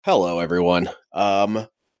Hello, everyone.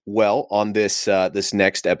 Well, on this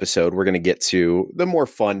next episode, we're going to get to the more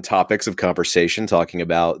fun topics of conversation, talking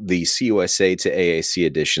about the CUSA to AAC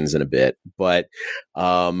editions in a bit. But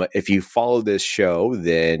if you follow this show,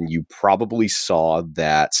 then you probably saw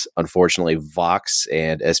that, unfortunately, Vox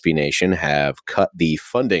and SB Nation have cut the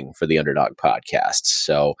funding for the Underdog podcast.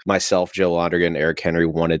 So myself, Joe Londergan, Eric Henry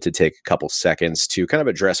wanted to take a couple seconds to kind of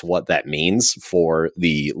address what that means for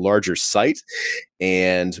the larger site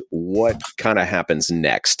and what kind of happens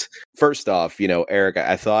next. First off, Eric,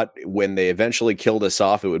 I thought when they eventually killed us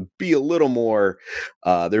off, it would be a little more,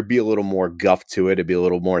 there'd be a little more guff to it. It'd be a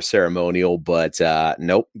little more ceremonial, but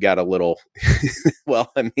nope, got a little,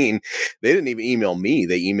 well, I mean, they didn't even email me.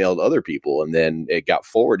 They emailed other people, and then it got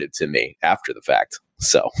forwarded to me after the fact.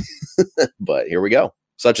 So, but here we go.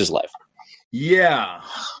 Such is life. Yeah,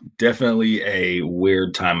 definitely a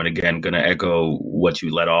weird time. And again, going to echo what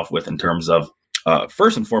you led off with in terms of,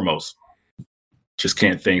 first and foremost, just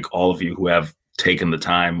can't thank all of you who have taken the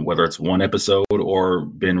time, whether it's one episode or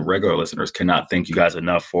been regular listeners, cannot thank you guys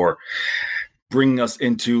enough for bringing us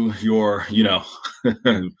into your,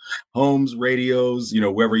 homes, radios,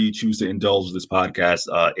 wherever you choose to indulge this podcast.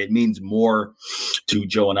 It means more to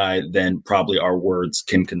Joe and I than probably our words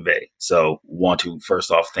can convey. So want to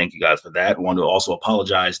first off, thank you guys for that. Want to also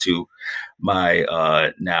apologize to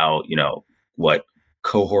my now,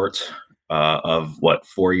 cohort of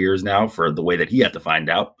 4 years now for the way that he had to find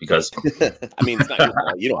out, because I mean, it's not your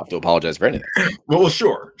fault. You don't have to apologize for anything. Well,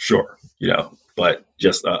 sure. But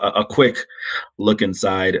just a quick look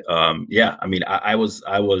inside. Yeah, I mean, I was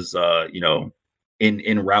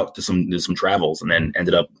en route to some travels, and then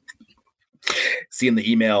ended up seeing the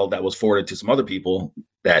email that was forwarded to some other people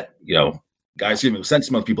that, was sent to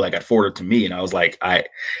some other people that got forwarded to me. And I was like,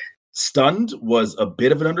 stunned was a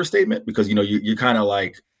bit of an understatement, because, you're kind of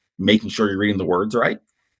like making sure you're reading the words right.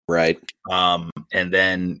 Right. And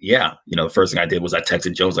then, the first thing I did was I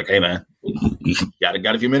texted Joe. I was like, hey, man, you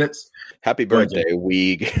got a few minutes? Happy birthday.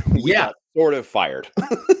 We got sort of fired.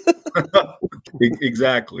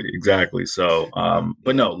 Exactly. So,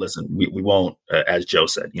 but no, listen, we won't, as Joe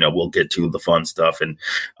said, we'll get to the fun stuff. And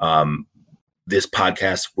this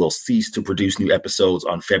podcast will cease to produce new episodes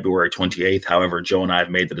on February 28th. However, Joe and I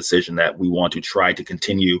have made the decision that we want to try to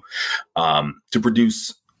continue to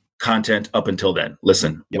produce content up until then.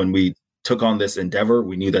 Listen, When we took on this endeavor,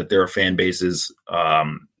 we knew that there are fan bases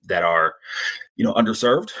that are,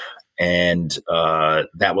 underserved. And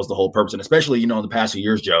that was the whole purpose. And especially, in the past few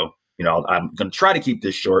years, Joe, I'm going to try to keep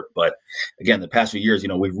this short. But again, the past few years,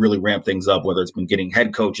 we've really ramped things up, whether it's been getting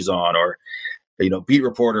head coaches on or, beat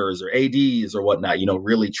reporters or ADs or whatnot,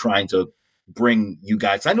 really trying to bring you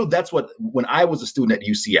guys. I know that's when I was a student at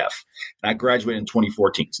UCF, and I graduated in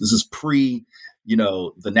 2014. So this is pre,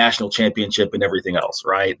 the national championship and everything else,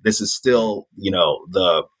 right? This is still,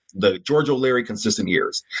 the George O'Leary consistent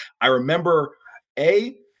years. I remember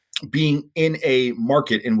being in a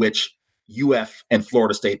market in which UF and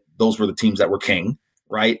Florida State, those were the teams that were king,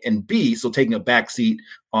 right? And B, so taking a backseat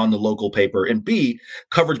on the local paper, and B,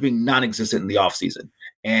 coverage being non-existent in the offseason.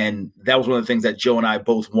 And that was one of the things that Joe and I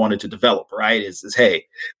both wanted to develop, right? Is hey,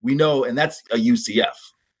 we know, and that's a UCF,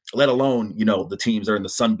 let alone, the teams that are in the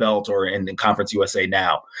Sun Belt or in Conference USA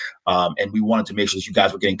now. And we wanted to make sure that you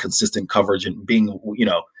guys were getting consistent coverage and being,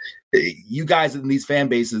 you guys in these fan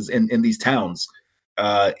bases in these towns,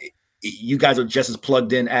 you guys are just as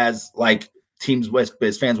plugged in as like teams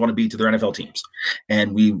as fans want to be to their NFL teams.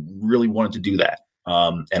 And we really wanted to do that.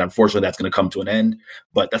 And unfortunately that's going to come to an end,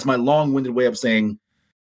 but that's my long-winded way of saying,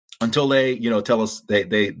 until they, tell us they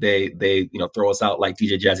throw us out like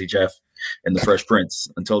DJ Jazzy Jeff and the Fresh Prince,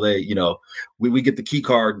 until they, we get the key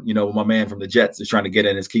card, my man from the Jets is trying to get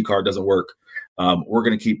in, his key card doesn't work. We're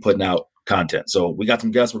going to keep putting out content. So we got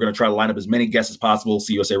some guests. We're going to try to line up as many guests as possible,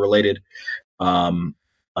 CUSA related,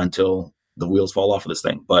 until the wheels fall off of this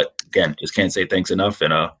thing. But again, just can't say thanks enough.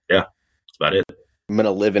 And that's about it. I'm going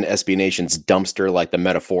to live in SB Nation's dumpster like the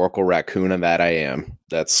metaphorical raccoon that I am.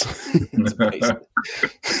 That's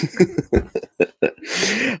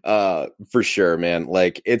for sure, man.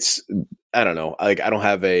 Like I don't know. Like I don't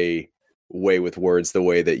have a way with words the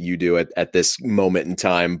way that you do at this moment in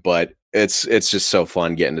time, but it's just so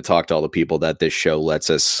fun getting to talk to all the people that this show lets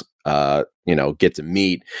us, get to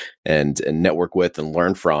meet and network with and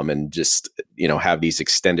learn from, and just, have these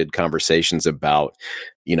extended conversations about,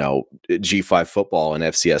 G5 football and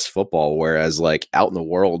FCS football. Whereas like out in the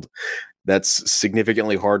world, that's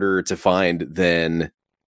significantly harder to find than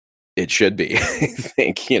it should be. I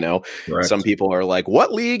think, Correct. Some people are like,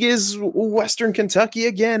 what league is Western Kentucky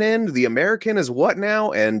again in? The American is what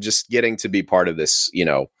now? And just getting to be part of this,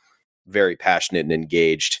 very passionate and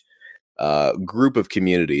engaged group of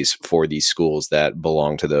communities for these schools that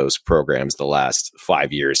belong to those programs. The last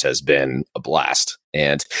 5 years has been a blast,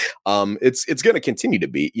 and it's going to continue to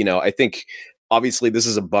be. I think obviously this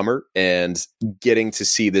is a bummer, and getting to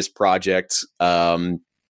see this project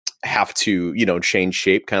have to change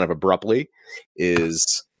shape kind of abruptly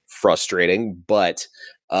is frustrating. But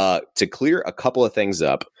to clear a couple of things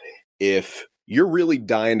up, if you're really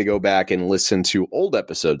dying to go back and listen to old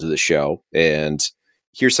episodes of the show and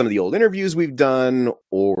hear some of the old interviews we've done,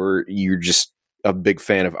 or you're just a big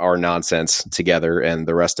fan of our nonsense together and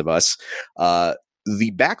the rest of us,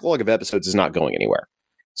 the backlog of episodes is not going anywhere.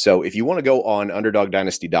 So if you want to go on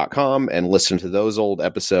underdogdynasty.com and listen to those old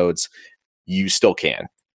episodes, you still can.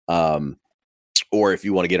 Or if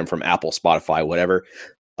you want to get them from Apple, Spotify, whatever,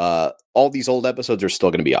 all these old episodes are still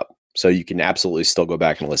going to be up. So you can absolutely still go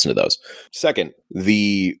back and listen to those. Second,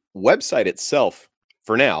 the website itself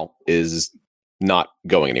for now is not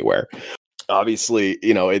going anywhere. Obviously,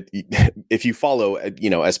 if you follow,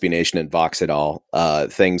 SB Nation and Vox at all,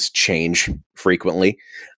 things change frequently.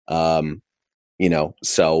 So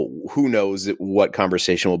who knows what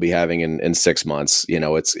conversation we'll be having in 6 months.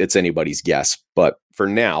 It's anybody's guess. But for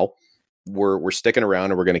now, we're sticking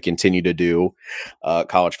around, and we're going to continue to do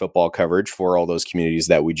college football coverage for all those communities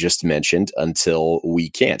that we just mentioned until we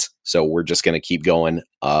can't. So we're just going to keep going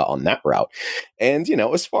on that route. And,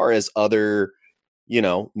 as far as other,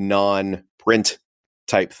 non-print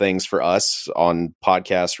type things for us on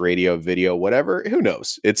podcast, radio, video, whatever, who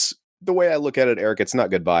knows? It's the way I look at it, Eric. It's not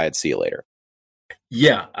goodbye. It's see you later.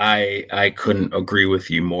 Yeah, I couldn't agree with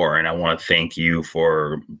you more. And I want to thank you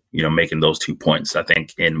for, making those 2 points. I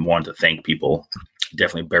think, and want to thank people,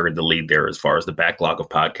 definitely buried the lead there as far as the backlog of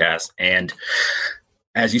podcasts. And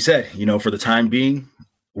as you said, for the time being,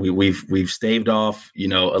 we've staved off,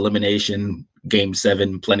 elimination game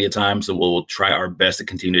 7 plenty of times. So we'll try our best to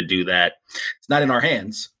continue to do that. It's not in our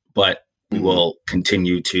hands, but we will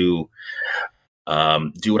continue to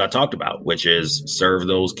do what I talked about, which is serve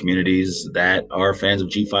those communities that are fans of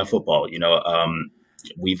G5 football.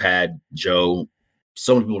 We've had, Joe,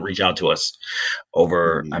 so many people reach out to us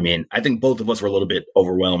over, I think both of us were a little bit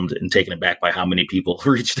overwhelmed and taken aback by how many people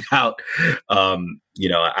reached out.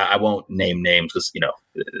 I won't name names because,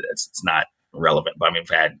 it's not relevant, but we've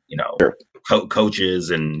had, Sure. Coaches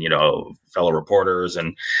and, fellow reporters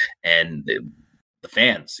and the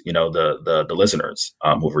fans, the listeners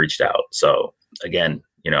who've reached out. So again,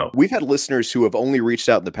 we've had listeners who have only reached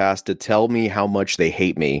out in the past to tell me how much they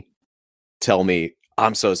hate me. Tell me,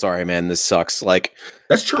 I'm so sorry, man. This sucks. Like,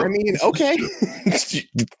 that's true. Okay.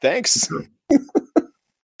 Thanks.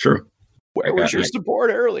 True. Where was your support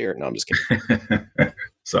earlier? No, I'm just kidding.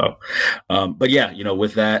 So, but yeah,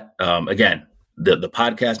 with that, again, the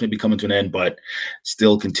podcast may be coming to an end, but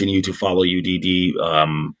still continue to follow UDD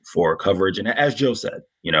for coverage. And as Joe said,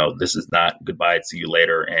 this is not goodbye, see you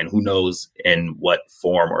later. And who knows in what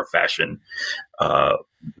form or fashion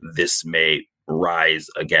this may rise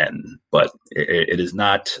again. But it is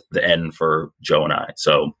not the end for Joe and I.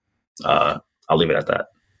 So I'll leave it at that.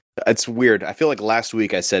 It's weird. I feel like last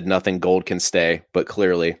week I said nothing gold can stay, but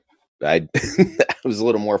clearly I was a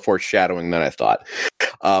little more foreshadowing than I thought.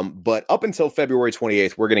 But up until February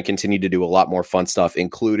 28th, we're going to continue to do a lot more fun stuff,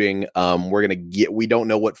 including we don't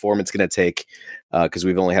know what form it's going to take because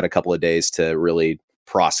we've only had a couple of days to really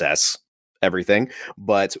process everything.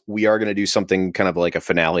 But we are going to do something kind of like a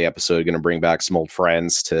finale episode, going to bring back some old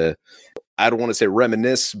friends to, I don't want to say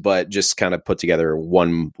reminisce, but just kind of put together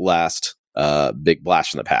one last big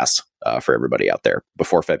blast from the past for everybody out there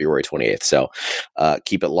before February 28th. So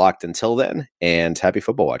keep it locked until then, and happy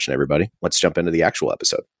football watching, everybody. Let's jump into the actual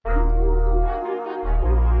episode.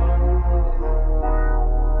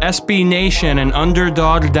 SB Nation and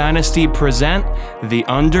Underdog Dynasty present the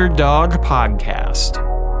Underdog Podcast.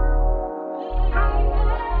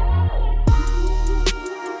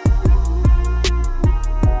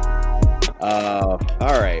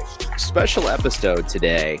 All right. Special episode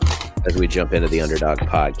today as we jump into the Underdog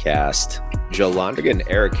Podcast. Joe Londrigan,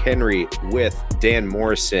 Eric Henry with Dan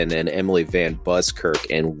Morrison and Emily Van Buskirk,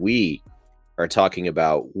 and we are talking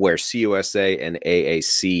about where CUSA and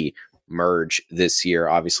AAC merge this year.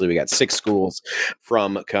 Obviously, we got 6 schools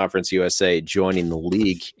from Conference USA joining the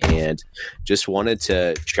league, and just wanted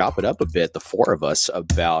to chop it up a bit, the 4 of us,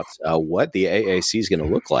 about what the AAC is going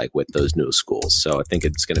to look like with those new schools. So I think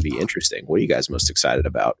it's going to be interesting. What are you guys most excited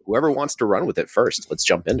about? Whoever wants to run with it first, let's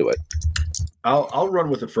jump into it. I'll run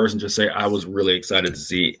with it first and just say I was really excited to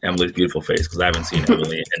see Emily's beautiful face because I haven't seen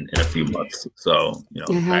Emily in a few months. So,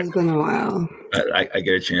 it has been a while. I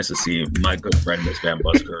get a chance to see my good friend, Miss Van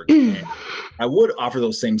Buskirk. And I would offer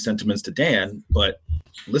those same sentiments to Dan, but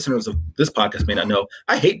listeners of this podcast may not know,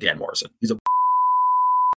 I hate Dan Morrison. He's a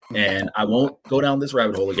and I won't go down this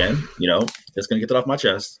rabbit hole again. Just going to get that off my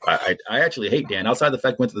chest. I actually hate Dan. Outside the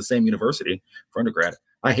fact we went to the same university for undergrad,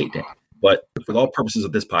 I hate Dan. But for all purposes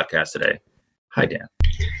of this podcast today, hi, Dan.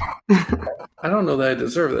 I don't know that I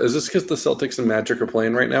deserve it. Is this because the Celtics and Magic are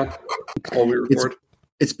playing right now while we record?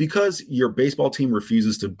 It's because your baseball team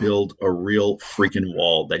refuses to build a real freaking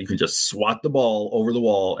wall that you can just swat the ball over the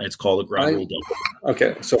wall and it's called a ground rule dump.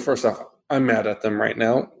 Okay, so first off, I'm mad at them right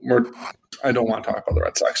now. I don't want to talk about the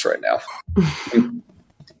Red Sox right now. I'm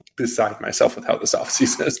beside myself with how this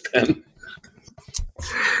offseason has been.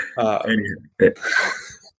 Go ahead.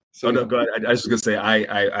 I was just going to say,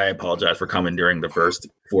 I apologize for coming during the first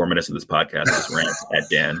 4 minutes of this podcast, this rant at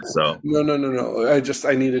Dan. So No. I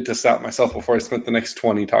needed to stop myself before I spent the next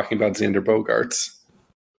 20 talking about Xander Bogaerts.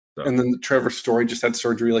 So. And then Trevor Story just had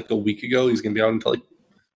surgery like a week ago. He's going to be out until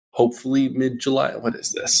hopefully mid-July. What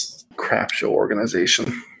is this crap show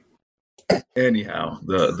organization? Anyhow,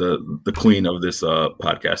 the queen of this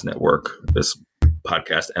podcast network, this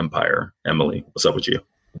podcast empire, Emily, what's up with you?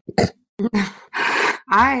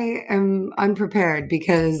 I am unprepared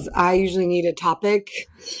because I usually need a topic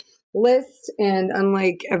list. And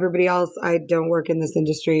unlike everybody else, I don't work in this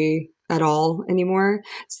industry at all anymore.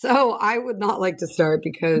 So I would not like to start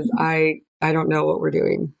because I don't know what we're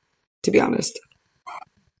doing, to be honest.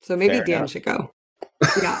 So maybe Fair Dan enough. Should go.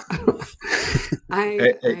 Yeah.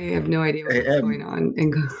 I have no idea what's going on.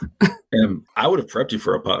 I would have prepped you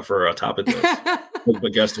for a topic list.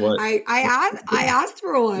 but guess what? I asked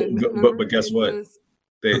for one. But guess what?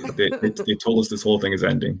 They told us this whole thing is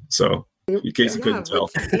ending. So in case you couldn't tell.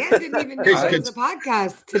 Dan didn't even know it was a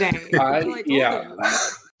podcast today.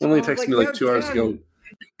 Emily texted me 2 hours ago.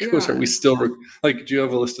 Are we still do you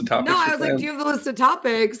have a list of topics? No, I was like, do you have a list of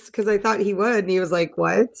topics? Because I thought he would. And he was like,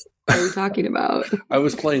 what are you talking about? I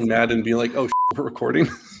was playing Madden being like, we're recording.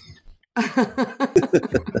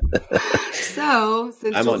 So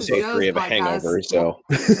since I'm on day 3 of a hangover, so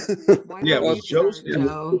yeah,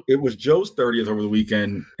 it was Joe's 30th over the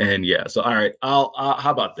weekend, and yeah. So all right, I'll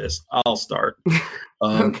how about this? I'll start. Okay.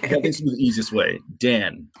 I think this will be the easiest way.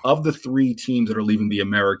 Dan, of the 3 teams that are leaving the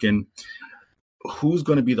American, who's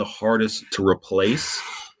going to be the hardest to replace?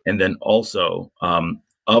 And then also,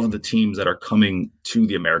 of the teams that are coming to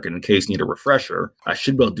the American, in case you need a refresher, I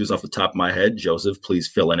should be able to do this off the top of my head. Joseph, please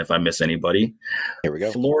fill in if I miss anybody. Here we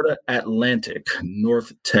go. Florida Atlantic,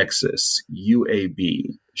 North Texas,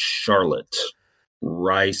 UAB, Charlotte,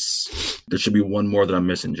 Rice. There should be one more that I'm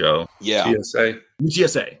missing, Joe. Yeah.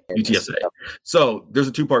 UTSA. So there's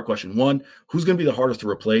a 2-part question. One, who's going to be the hardest to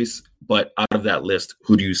replace? But out of that list,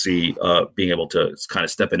 who do you see being able to kind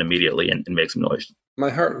of step in immediately and make some noise? My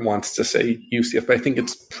heart wants to say UCF, but I think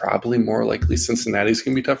it's probably more likely Cincinnati's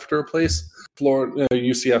going to be tougher to replace. Florida,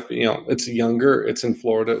 UCF, it's younger. It's in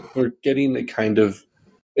Florida. We're getting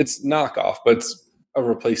it's knockoff, but it's a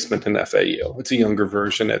replacement in FAU. It's a younger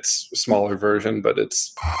version. It's a smaller version, but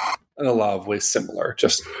it's in a lot of ways similar,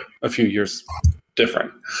 just a few years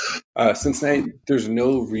different. Cincinnati, there's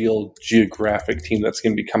no real geographic team that's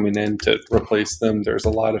going to be coming in to replace them. There's a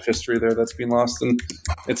lot of history there that's being lost, and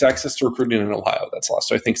it's access to recruiting in Ohio that's lost.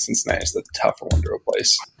 So I think Cincinnati is the tougher one to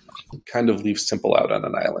replace. Kind of leaves Temple out on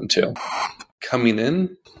an island too. Coming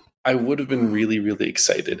in, I would have been really, really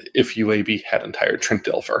excited if UAB hadn't hired Trent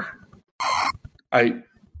Dilfer. I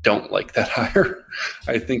don't like that hire.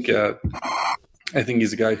 I think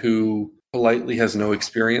he's a guy who politely has no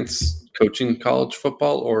experience coaching college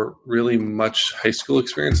football or really much high school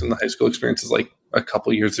experience. And the high school experience is like a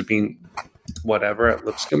couple years of being whatever at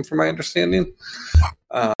Lipscomb, from my understanding.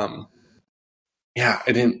 I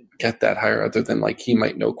didn't get that hire other than he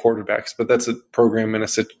might know quarterbacks, but that's a program in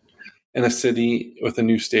a city with a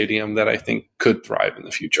new stadium that I think could thrive in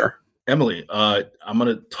the future. Emily, I'm going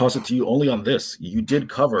to toss it to you only on this. You did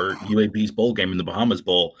cover UAB's bowl game in the Bahamas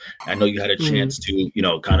Bowl. I know you had a chance to,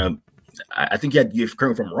 kind of, I think you had, if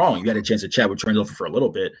correct me if I'm wrong, you had a chance to chat with Trent Dilfer for a little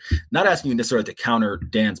bit. Not asking you necessarily to counter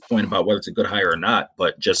Dan's point about whether it's a good hire or not,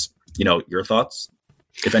 but just, your thoughts,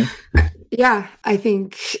 if any. Yeah, I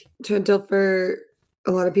think Trent Dilfer,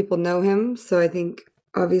 a lot of people know him. So I think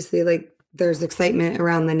obviously there's excitement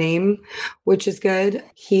around the name, which is good.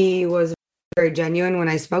 He was very genuine when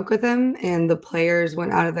I spoke with him, and the players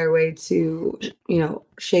went out of their way to,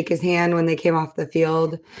 shake his hand when they came off the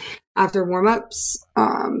field after warmups.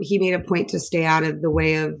 He made a point to stay out of the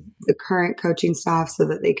way of the current coaching staff so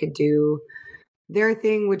that they could do their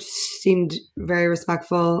thing, which seemed very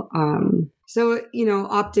respectful. So,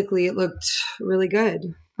 optically it looked really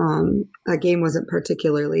good. That game wasn't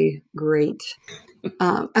particularly great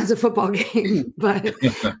as a football game, but,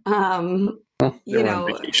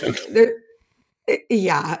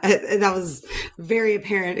 that was very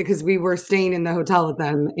apparent because we were staying in the hotel with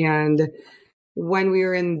them. And when we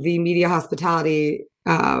were in the media hospitality,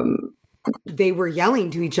 they were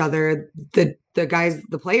yelling to each other, the guys,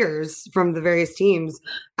 the players from the various teams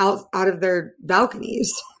out of their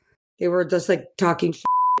balconies. They were just like talking shit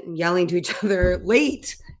and yelling to each other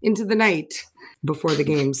late into the night before the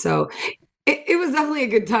game. So it was definitely a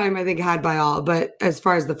good time, I think, had by all. But as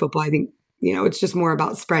far as the football, I think, it's just more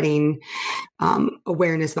about spreading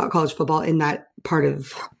awareness about college football in that part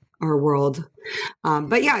of our world.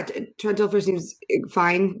 But yeah, Trent Dilfer seems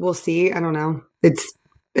fine. We'll see. I don't know.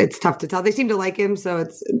 It's tough to tell. They seem to like him, so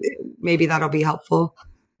maybe that'll be helpful.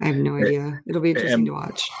 I have no idea. It'll be interesting to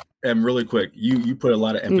watch. And really quick, you put a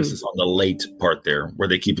lot of emphasis on the late part there. Were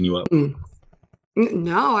they keeping you up?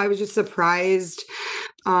 No, I was just surprised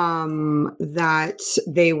that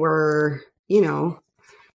they were,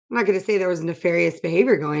 I'm not going to say there was nefarious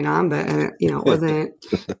behavior going on, but, it wasn't,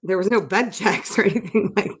 there was no bed checks or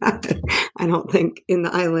anything like that, I don't think, in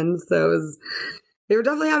the islands. So they were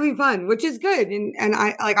definitely having fun, which is good. And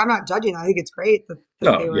I'm not judging. I think it's great that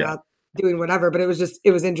they were out doing whatever, but it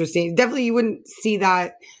was interesting. Definitely you wouldn't see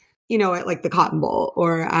that, at like the Cotton Bowl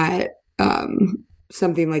or at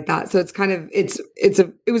something like that. So it's kind of, it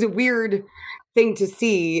was a weird thing to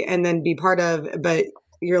see and then be part of, but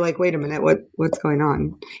you're like, wait a minute, what's going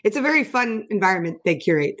on? It's a very fun environment they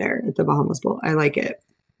curate there at the Bahamas Bowl. I like it.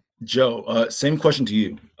 Joe, same question to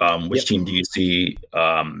you. Which team do you see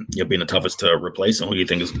being the toughest to replace, and who do you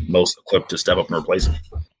think is most equipped to step up and replace him?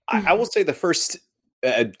 I will say the first,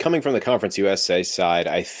 coming from the Conference USA side,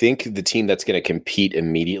 I think the team that's going to compete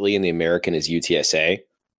immediately in the American is UTSA,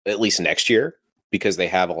 at least next year, because they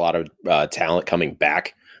have a lot of talent coming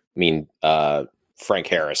back. I mean, Frank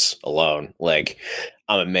Harris alone, like,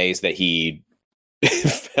 I'm amazed that he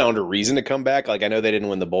found a reason to come back. Like, I know they didn't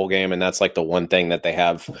win the bowl game, and that's like the one thing that they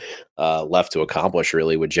have left to accomplish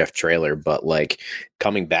really with Jeff Traylor. But like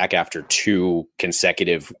coming back after 2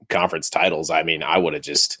 consecutive conference titles, I mean, I would have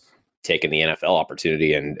just taken the NFL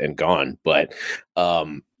opportunity and gone. But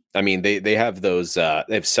I mean, they have those, they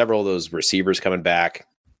have several of those receivers coming back.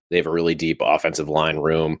 They have a really deep offensive line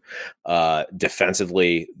room.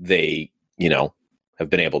 Defensively, they, have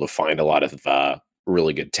been able to find a lot of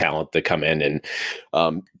really good talent to come in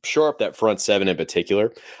and shore up that front 7 in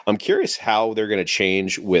particular. I'm curious how they're going to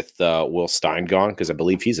change with Will Stein gone, because I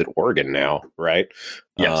believe he's at Oregon now, right?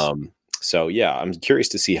 Yes. So, yeah, I'm curious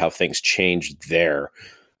to see how things change there.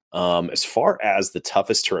 As far as the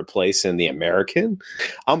toughest to replace in the American,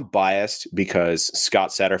 I'm biased because Scott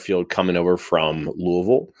Satterfield coming over from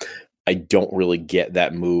Louisville. I don't really get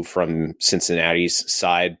that move from Cincinnati's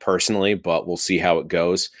side personally, but we'll see how it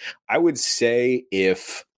goes. I would say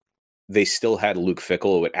if they still had Luke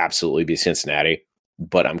Fickell, it would absolutely be Cincinnati,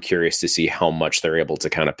 but I'm curious to see how much they're able to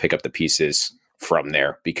kind of pick up the pieces from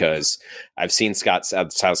there, because I've seen how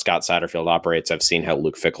Scott Satterfield operates. I've seen how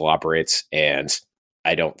Luke Fickell operates, and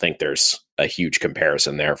I don't think there's a huge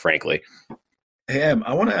comparison there, frankly. Hey, Em,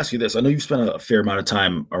 I want to ask you this. I know you've spent a fair amount of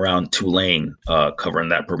time around Tulane covering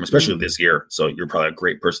that program, especially this year. So you're probably a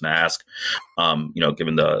great person to ask,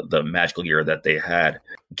 given the magical year that they had.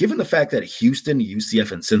 Given the fact that Houston,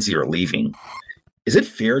 UCF, and Cincy are leaving, is it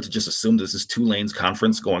fair to just assume this is Tulane's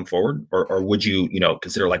conference going forward? Or would you,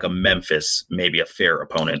 consider like a Memphis maybe a fair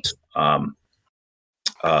opponent in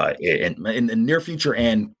the near future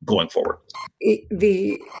and going forward?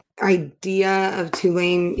 The idea of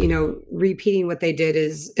Tulane, repeating what they did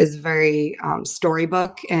is very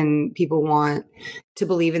storybook, and people want to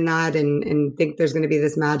believe in that and think there's going to be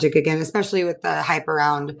this magic again, especially with the hype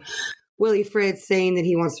around Willie Fritz saying that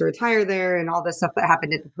he wants to retire there and all this stuff that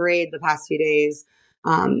happened at the parade the past few days.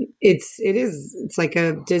 It's like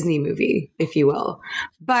a Disney movie, if you will.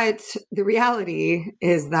 But the reality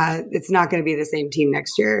is that it's not going to be the same team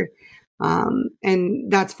next year.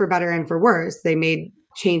 And that's for better and for worse. They made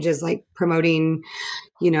changes like promoting,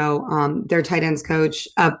 their tight ends coach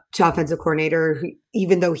up to offensive coordinator, who,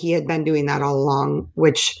 even though he had been doing that all along,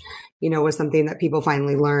 which, was something that people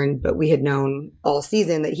finally learned, but we had known all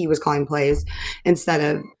season that he was calling plays instead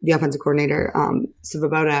of the offensive coordinator,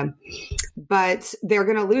 Svoboda. But they're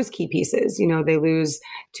going to lose key pieces. They lose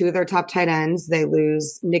 2 of their top tight ends. They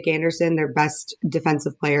lose Nick Anderson, their best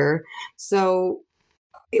defensive player. So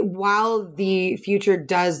while the future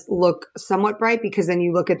does look somewhat bright, because then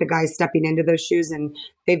you look at the guys stepping into those shoes and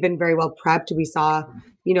they've been very well prepped. We saw,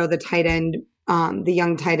 the tight end the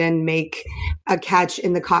young tight end make a catch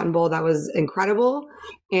in the Cotton Bowl that was incredible.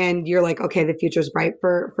 And you're like, okay, the future's bright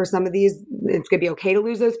for some of these. It's going to be okay to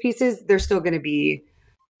lose those pieces. There's still going to be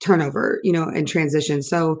turnover, and transition.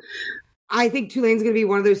 So I think Tulane's going to be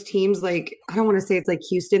one of those teams, like, I don't want to say it's like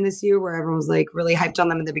Houston this year where everyone was like really hyped on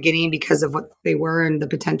them in the beginning because of what they were and the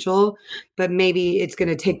potential, but maybe it's going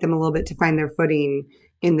to take them a little bit to find their footing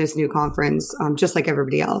in this new conference, just like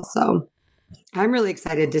everybody else. So I'm really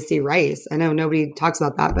excited to see Rice. I know nobody talks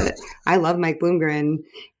about that, but I love Mike Bloomgren,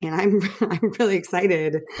 and I'm really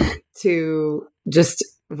excited to just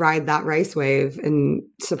ride that Rice wave and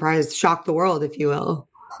shock the world, if you will.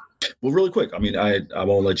 Well, really quick. I mean, I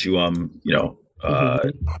won't let you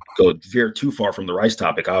go veer too far from the Rice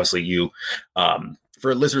topic. Obviously, you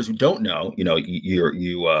for listeners who don't know,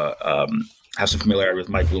 you have some familiarity with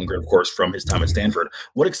Mike Bloomgren, of course, from his time at Stanford.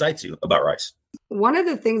 What excites you about Rice? One of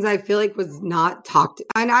the things I feel like was not talked,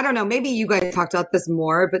 and I don't know, maybe you guys talked about this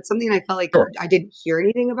more, but something I felt like I didn't hear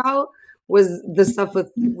anything about was the stuff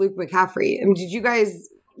with Luke McCaffrey. I mean,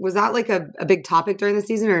 was that like a big topic during the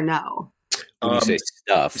season or no? When you say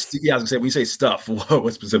stuff. Yeah, I was going to say, when you say stuff,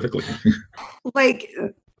 what specifically? Like,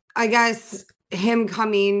 I guess him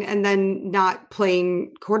coming and then not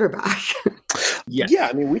playing quarterback. Yeah,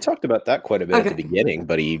 I mean, we talked about that quite a bit at the beginning,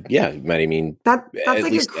 but that's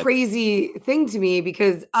like a crazy thing to me,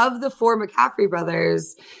 because of the 4 McCaffrey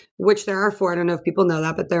brothers, which there are 4, I don't know if people know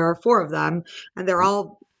that, but there are 4 of them, and they're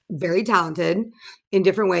all very talented in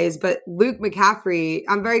different ways. But Luke McCaffrey,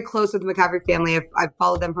 I'm very close with the McCaffrey family. I've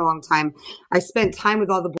followed them for a long time. I spent time with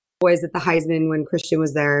all the boys at the Heisman when Christian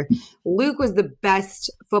was there. Luke was the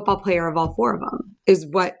best football player of all 4 of them, is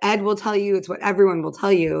what Ed will tell you. It's what everyone will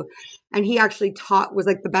tell you. And he actually was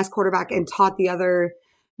like the best quarterback and taught the other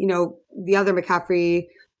McCaffrey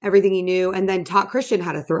everything he knew, and then taught Christian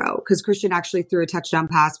how to throw, because Christian actually threw a touchdown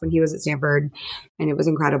pass when he was at Stanford, and it was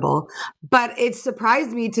incredible. But it surprised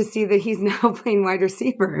me to see that he's now playing wide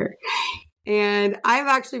receiver. And I've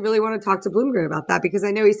actually really want to talk to Bloomgren about that, because I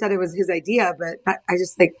know he said it was his idea, but I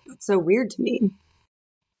just think it's so weird to me.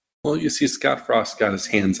 Well, you see, Scott Frost got his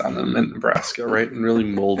hands on him in Nebraska, right? And really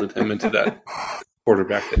molded him into that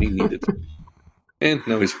quarterback that he needed. And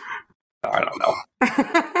no, I don't know.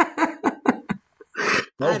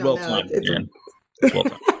 That was well timed, man. Well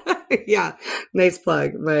timed. Yeah, nice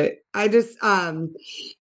plug. But I just, I'm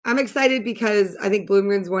excited because I think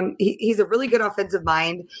Bloomgren's he's a really good offensive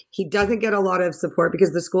mind. He doesn't get a lot of support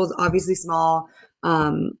because the school is obviously small,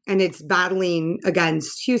 and it's battling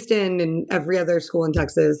against Houston and every other school in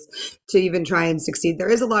Texas to even try and succeed.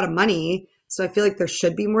 There is a lot of money, so I feel like there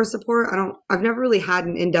should be more support. I've never really had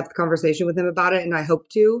an in-depth conversation with him about it, and I hope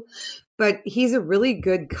to. But he's a really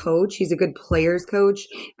good coach. He's a good players coach,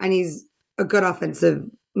 and he's a good offensive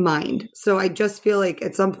mind. So I just feel like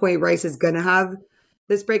at some point Rice is going to have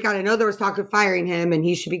this breakout. I know there was talk of firing him and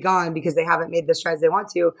he should be gone because they haven't made the strides they want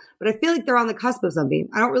to, but I feel like they're on the cusp of something.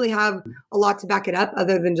 I don't really have a lot to back it up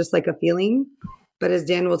other than just like a feeling. But as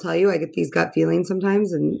Dan will tell you, I get these gut feelings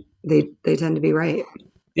sometimes, and they tend to be right.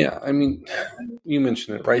 Yeah, I mean, you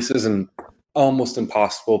mentioned it. Rice is an almost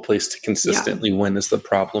impossible place to consistently win is the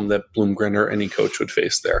problem that Bloomgren or any coach would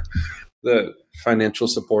face there. The financial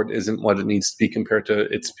support isn't what it needs to be compared to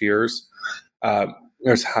its peers.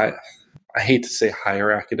 There's I hate to say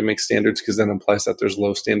higher academic standards because that implies that there's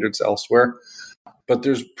low standards elsewhere, but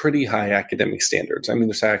there's pretty high academic standards. I mean,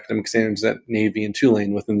 there's academic standards at Navy and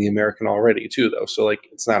Tulane within the American already too, though. So like,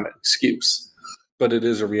 it's not an excuse, but it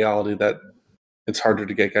is a reality that it's harder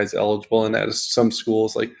to get guys eligible. And at some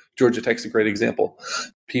schools, like Georgia Tech's a great example.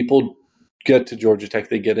 People get to Georgia Tech,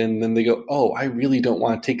 they get in, and then they go, oh, I really don't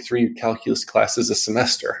want to take 3 calculus classes a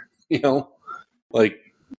semester. Like,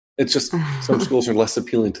 it's just some schools are less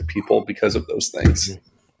appealing to people because of those things.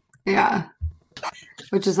 Yeah.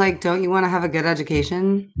 Which is like, don't you want to have a good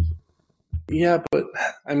education? Yeah, but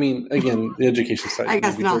I mean, again, the education side, I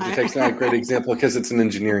guess not. Georgia Tech's not a great example because it's an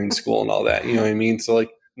engineering school and all that. You know what I mean? So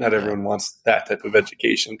like, not everyone wants that type of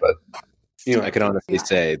education, but I can honestly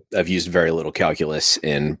say I've used very little calculus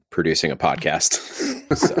in producing a podcast.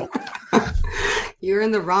 So you're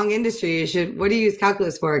in the wrong industry. What do you use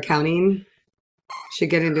calculus for? Accounting? Should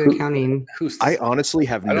get into accounting. I honestly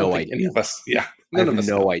have no idea. Any of us, I have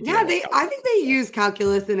no idea. Yeah, I think they use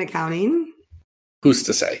calculus in accounting. Who's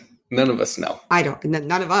to say? None of us know. I don't.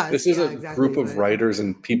 None of us. This is a group of writers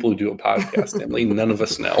and people who do a podcast, Emily. None of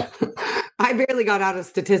us know. I barely got out of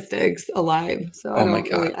statistics alive. So I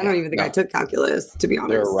don't even think I took calculus, to be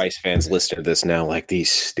honest. There are Rice fans listening to this now like, these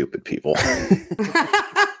stupid people.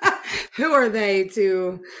 Who are they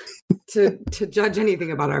to to judge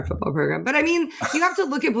anything about our football program. But I mean, you have to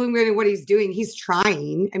look at Bloomgren and what he's doing. He's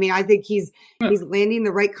trying. I mean, I think he's landing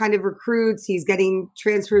the right kind of recruits. He's getting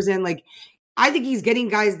transfers in. Like, I think he's getting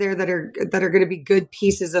guys there that are going to be good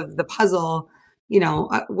pieces of the puzzle. You know,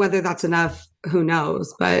 whether that's enough, who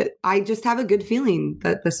knows? But I just have a good feeling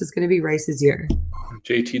that this is going to be Rice's year.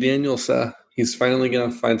 JT Daniels, he's finally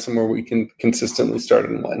going to find somewhere we can consistently start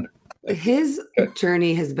and win. His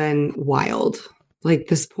journey has been wild. Like,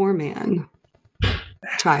 this poor man.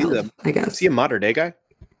 Child, I guess. Is he a modern day guy?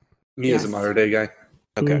 He is a modern day guy.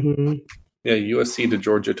 Okay. Mm-hmm. Yeah, USC to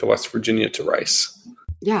Georgia to West Virginia to Rice.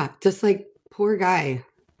 Yeah, just like, poor guy.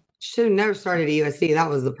 Should have never started at USC. That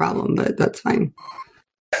was the problem, but that's fine.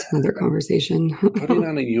 It's another conversation. Putting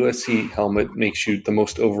on a USC helmet makes you the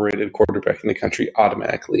most overrated quarterback in the country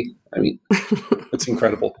automatically. I mean, it's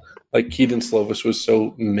incredible. Like, Keaton Slovis was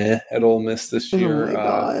so meh at Ole Miss this year. Oh my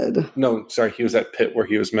God. No, sorry, he was at Pitt where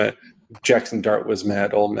he was meh. Jackson Dart was meh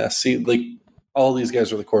at Ole Miss. See, like, all these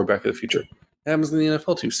guys are the quarterback of the future. It happens in the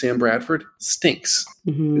NFL too. Sam Bradford stinks.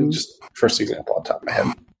 Mm-hmm. Just first example on top of my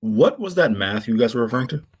head. What was that math you guys were referring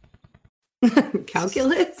to?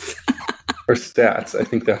 Calculus? Or stats. I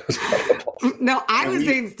think that was probably. No, I was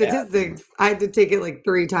saying statistics. I had to take it like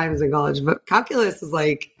 3 times in college, but calculus is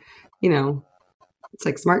like, you know, it's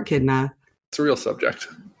like smart kid math. It's a real subject.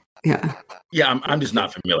 Yeah. Yeah, I'm just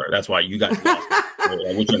not familiar. That's why you guys lost.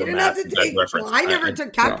 You didn't have to take. Well, I never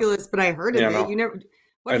took calculus, but I heard of it. No. You never.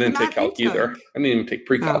 I didn't take calc either. I didn't even take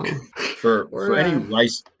pre-calc. Oh. For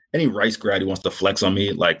any Rice grad who wants to flex on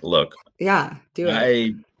me, like, look, Yeah, do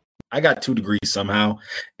it. I got 2 degrees somehow,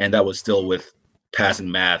 and that was still with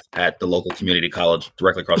passing math at the local community college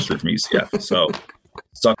directly across the street from UCF. So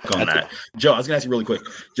suck on that. Joe, I was going to ask you really quick,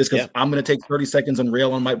 just because I'm going to take 30 seconds on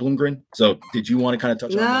rail on Mike Bloomgren. So did you want to kind of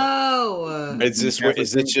touch on that? No. Is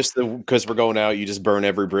it just because we're going out, you just burn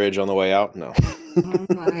every bridge on the way out? No. Oh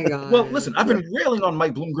my God. Well, listen, I've been railing on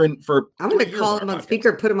Mike Bloomgren for I'm going to call him on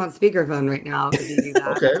speaker, put him on speakerphone right now. If you do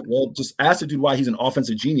that. Okay, well, just ask the dude why he's an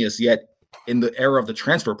offensive genius, yet in the era of the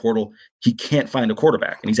transfer portal, he can't find a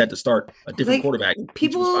quarterback, and he's had to start a different quarterback.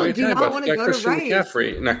 People do not want to go to Rice. Luke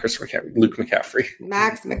McCaffrey. Luke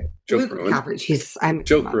McCaffrey. Jesus, I'm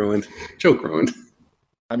Joke ruined.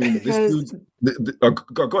 I mean, this dude's...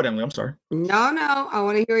 go ahead, Emily. I'm sorry. No. I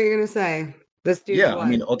want to hear what you're going to say. This dude. Yeah, I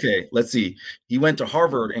mean, okay, let's see. He went to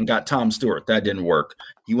Harvard and got Tom Stewart. That didn't work.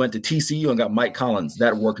 He went to TCU and got Mike Collins.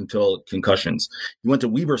 That worked until concussions. He went to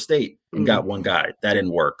Weber State and got one guy. That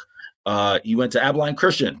didn't work. He went to Abilene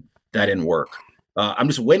Christian. That didn't work. I'm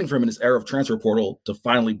just waiting for him in this era of transfer portal to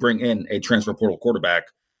finally bring in a transfer portal quarterback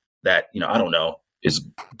that, you know, I don't know, is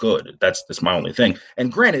good. That's my only thing.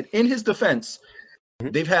 And granted, in his defense,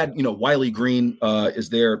 they've had, you know, Wiley Green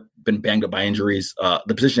been banged up by injuries.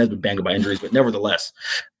 The position has been banged up by injuries, but nevertheless,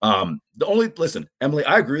 listen, Emily,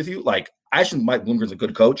 I agree with you. Like, I think Mike Bloomgren's a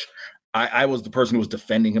good coach. I was the person who was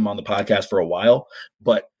defending him on the podcast for a while,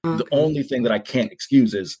 but the only thing that I can't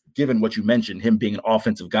excuse is, given what you mentioned, him being an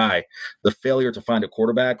offensive guy, the failure to find a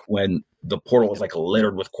quarterback when the portal was like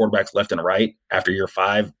littered with quarterbacks left and right after year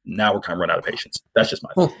 5. Now we're kind of running out of patience. That's just my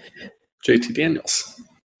thing. JT Daniels.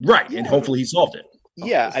 Right. And hopefully he solved it.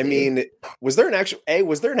 Yeah. I mean, was there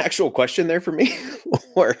an actual question there for me?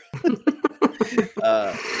 Or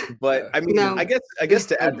but I mean, no. I guess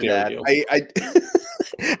to add to that,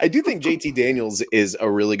 I do think JT Daniels is a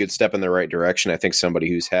really good step in the right direction. I think somebody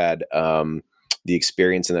who's had the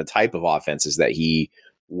experience and the type of offenses that he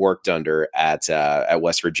worked under at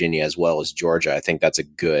West Virginia as well as Georgia. I think that's a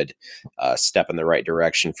good step in the right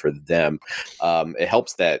direction for them. It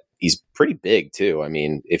helps that he's pretty big too. I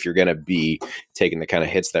mean, if you're going to be taking the kind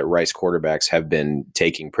of hits that Rice quarterbacks have been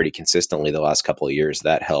taking pretty consistently the last couple of years,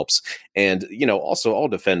 that helps. And, you know, also I'll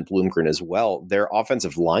defend Bloomgren as well. Their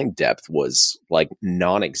offensive line depth was like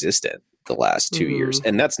non-existent the last 2 years.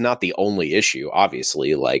 And that's not the only issue,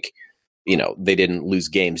 obviously. Like, you know, they didn't lose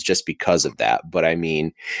games just because of that. But I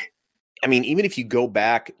mean, even if you go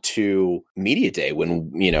back to Media Day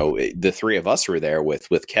when, you know, the 3 of us were there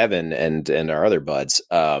with Kevin and our other buds,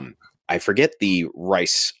 I forget the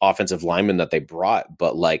Rice offensive lineman that they brought,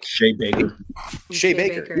 but like Shea Baker.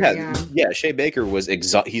 Yeah. Shea Baker was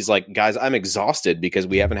he's like, guys, I'm exhausted because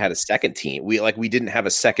we haven't had a second team. We didn't have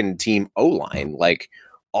a second team O-line like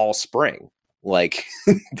all spring. Like,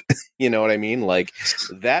 you know what I mean? Like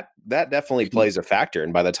that definitely plays a factor.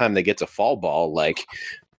 And by the time they get to fall ball, like,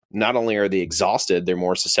 not only are they exhausted, they're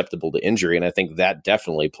more susceptible to injury. And I think that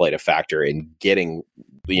definitely played a factor in getting,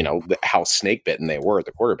 you know, how snake bitten they were at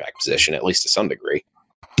the quarterback position, at least to some degree.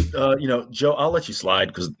 You know, Joe, I'll let you slide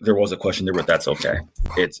because there was a question there, but that's okay.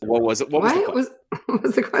 What was it? What was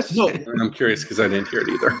the question? No, I'm curious because I didn't hear it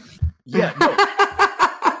either. Yeah, no.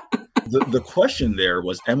 The question there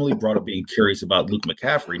was Emily brought up being curious about Luke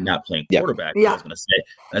McCaffrey not playing quarterback. Yeah. I was going to say,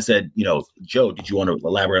 and I said, Joe, did you want to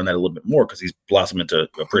elaborate on that a little bit more? Because he's blossomed into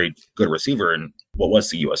a pretty good receiver in what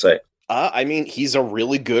was CUSA. I mean, he's a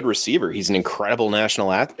really good receiver. He's an incredible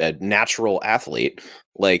natural athlete.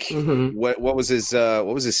 Like, what was his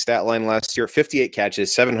stat line last year? 58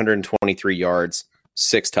 catches, 723 yards,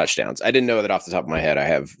 6 touchdowns. I didn't know that off the top of my head. I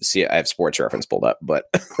have Sports Reference pulled up,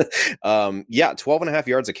 but 12 and a half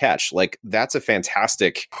yards a catch. Like, that's a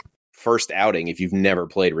fantastic first outing if you've never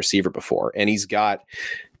played receiver before. And he's got.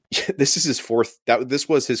 This is his fourth. This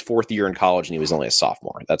was his 4th year in college, and he was only a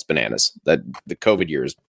sophomore. That's bananas. That the COVID year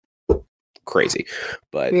is crazy,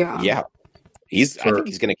 but I think he's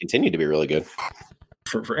going to continue to be really good.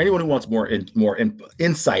 For anyone who wants more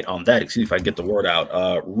insight on that, excuse me if I get the word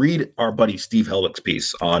out, read our buddy Steve Helwick's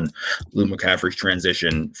piece on Luke McCaffrey's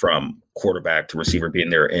transition from quarterback to receiver, being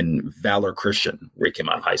there in Valor Christian, where he came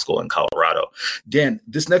out of high school in Colorado. Dan,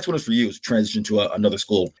 this next one is for you. It's transition to another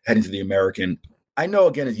school, heading to the American. I know,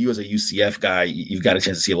 again, as you as a UCF guy, you've got a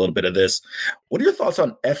chance to see a little bit of this. What are your thoughts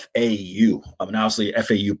on FAU? I mean, obviously,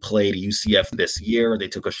 FAU played UCF this year. They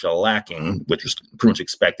took a shellacking, which was pretty much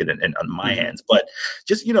expected on my hands. But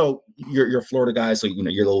just, you're a Florida guy, so,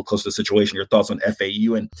 you're a little close to the situation. Your thoughts on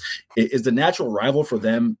FAU? And is the natural rival for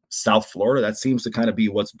them South Florida? That seems to kind of be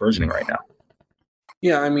what's burgeoning right now.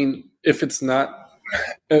 Yeah, I mean, if it's not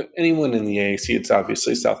anyone in the AAC, it's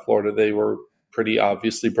obviously South Florida. They were pretty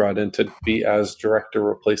obviously brought in to be as direct a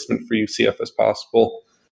replacement for UCF as possible,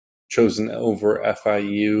 chosen over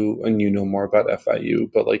FIU, and more about FIU,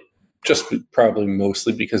 but just probably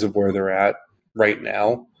mostly because of where they're at right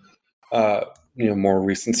now. More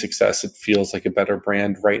recent success, it feels like a better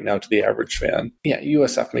brand right now to the average fan. Yeah,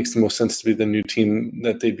 USF makes the most sense to be the new team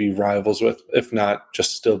that they'd be rivals with, if not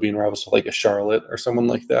just still being rivals with a Charlotte or someone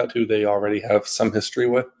like that, who they already have some history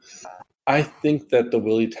with. I think that the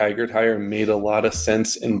Willie Taggart hire made a lot of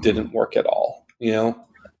sense and didn't work at all,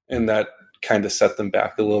 and that kind of set them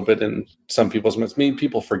back a little bit in some people's minds. Maybe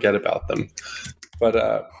people forget about them, but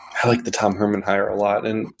I like the Tom Herman hire a lot,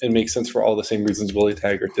 and it makes sense for all the same reasons Willie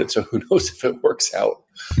Taggart did. So who knows if it works out?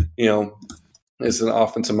 As an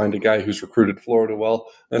offensive-minded guy who's recruited Florida well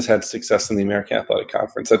and has had success in the American Athletic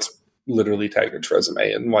Conference, that's literally Taggart's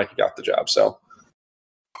resume and why he got the job. So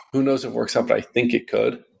who knows if it works out, but I think it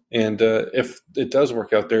could. And if it does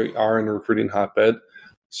work out, they are in a recruiting hotbed.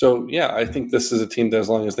 So, yeah, I think this is a team that, as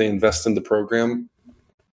long as they invest in the program,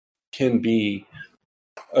 can be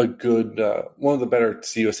a good one of the better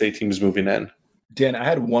CUSA teams moving in. Dan, I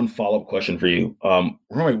had one follow-up question for you.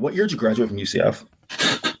 Rory, what year did you graduate from UCF?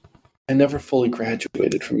 I never fully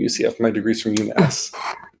graduated from UCF. My degree's from UMass.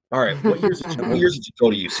 All right. What years did you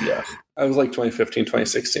go to UCF? I was 2015,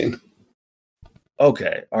 2016.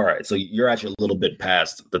 Okay. All right. So you're actually a little bit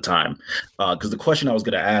past the time. Because the question I was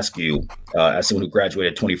going to ask you, as someone who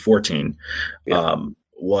graduated 2014,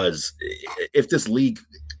 was if this league,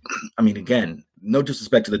 I mean, again, no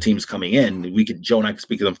disrespect to the teams coming in. Joe and I could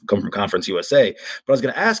speak to them come from Conference USA. But I was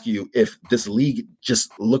going to ask you if this league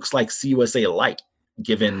just looks like CUSA light,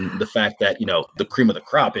 given the fact that, the cream of the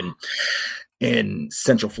crop in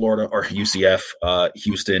Central Florida or UCF,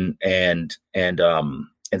 Houston, and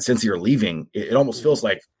since you're leaving, it almost feels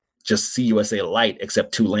like just CUSA light,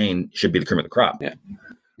 except Tulane should be the cream of the crop. Yeah.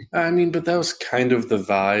 I mean, but that was kind of the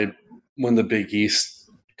vibe when the Big East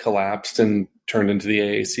collapsed and turned into the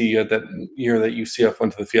AAC. That year that UCF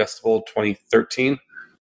went to the Fiesta Bowl, 2013.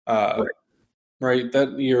 Right.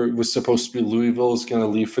 That year was supposed to be Louisville is going to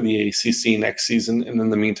leave for the ACC next season. And in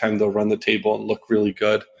the meantime, they'll run the table and look really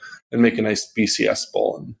good and make a nice BCS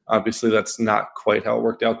bowl. And obviously that's not quite how it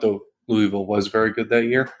worked out, though. Louisville was very good that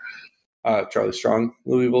year. Charlie Strong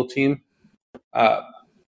Louisville team. But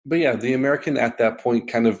yeah, the American at that point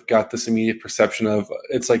kind of got this immediate perception of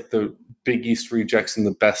it's like the Big East rejects and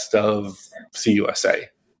the best of CUSA,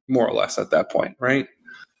 more or less at that point, right?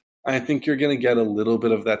 I think you're going to get a little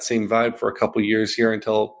bit of that same vibe for a couple years here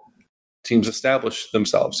until teams establish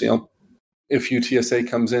themselves. If UTSA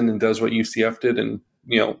comes in and does what UCF did and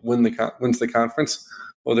wins the conference,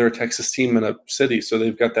 well, they're a Texas team in a city, so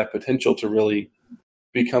they've got that potential to really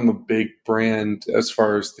become a big brand as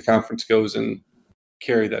far as the conference goes and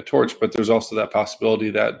carry that torch. But there's also that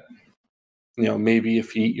possibility that, maybe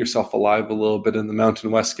if you eat yourself alive a little bit and the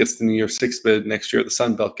Mountain West gets the New Year's Six bid, next year the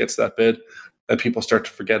Sun Belt gets that bid, that people start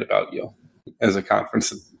to forget about you as a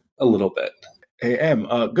conference a little bit. Hey, Em,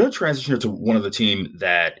 going to transition to one of the team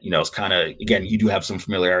that, is kind of, again, you do have some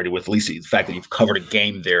familiarity with, at least the fact that you've covered a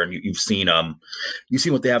game there and you've seen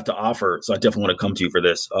what they have to offer. So I definitely want to come to you for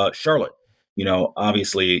this. Charlotte,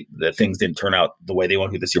 Obviously the things didn't turn out the way they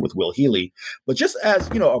wanted to this year with Will Healy, but just as,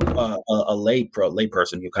 a lay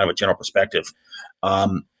person, kind of a general perspective,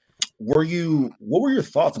 what were your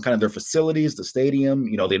thoughts on kind of their facilities, the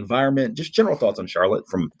stadium, the environment, just general thoughts on Charlotte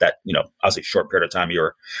from that, obviously short period of time you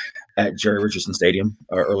were at Jerry Richardson Stadium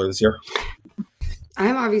earlier this year?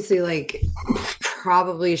 I'm obviously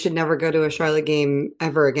probably should never go to a Charlotte game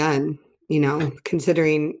ever again,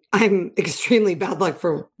 considering I'm extremely bad luck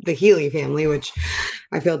for the Healy family, which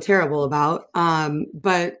I feel terrible about.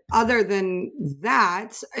 But other than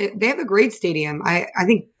that, they have a great stadium. I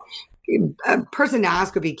think a person to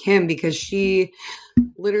ask would be Kim, because she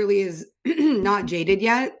literally is not jaded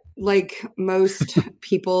yet, like most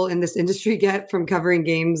people in this industry get from covering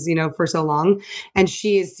games, for so long. And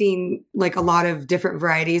she has seen a lot of different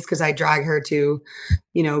varieties, because I drag her to,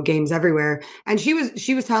 games everywhere. And she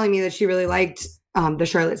was telling me that she really liked the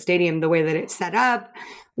Charlotte Stadium, the way that it's set up.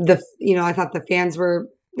 I thought the fans were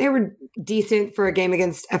decent for a game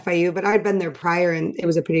against FIU, but I'd been there prior and it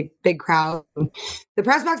was a pretty big crowd. The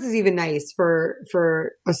press box is even nice for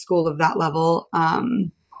a school of that level. I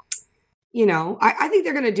think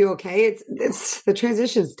they're going to do okay. It's the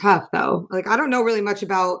transition's tough though. I don't know really much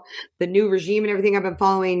about the new regime and everything. I've been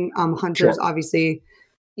following Hunter's, obviously,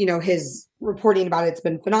 his reporting about it's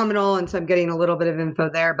been phenomenal. And so I'm getting a little bit of info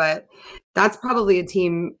there, but that's probably a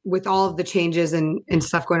team with all of the changes and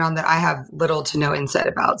stuff going on that I have little to no insight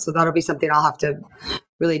about. So that'll be something I'll have to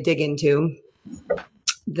really dig into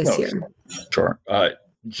this year. Sure.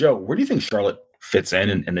 Joe, where do you think Charlotte fits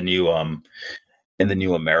in the new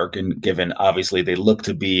American, given obviously they look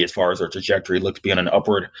to be, as far as their trajectory, look to be on an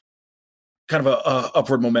upward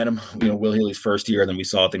momentum, Will Healy's first year, and then we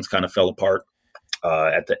saw things kind of fell apart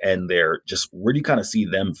at the end there. Just where do you kind of see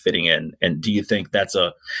them fitting in? And do you think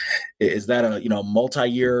is that a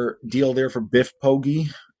multi-year deal there for Biff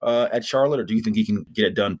Poggi at Charlotte, or do you think he can get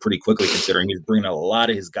it done pretty quickly, considering he's bringing a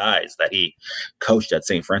lot of his guys that he coached at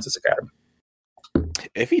St. Francis Academy?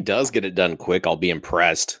 If he does get it done quick, I'll be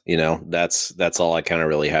impressed. That's all I kind of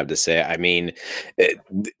really have to say. I mean,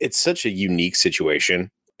 it's such a unique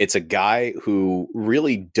situation. It's a guy who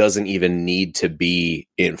really doesn't even need to be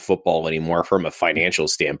in football anymore from a financial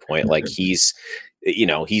standpoint. He's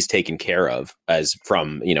taken care of as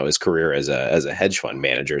from, his career as a hedge fund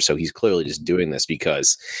manager. So he's clearly just doing this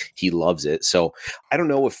because he loves it. So I don't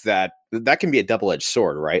know if that can be a double-edged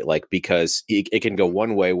sword, right? Because it can go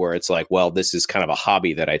one way where it's well, this is kind of a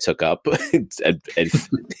hobby that I took up, and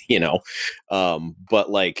but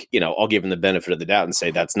I'll give him the benefit of the doubt and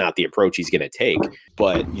say that's not the approach he's going to take.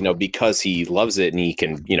 But, because he loves it and he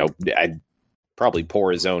can, I'd probably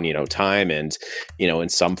pour his own, time and, in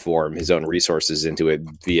some form, his own resources into it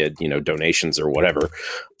via, donations or whatever.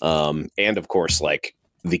 And of course,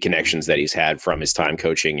 the connections that he's had from his time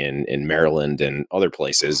coaching in Maryland and other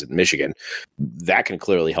places in Michigan, that can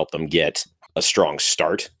clearly help them get a strong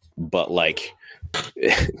start. But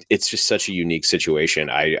it's just such a unique situation.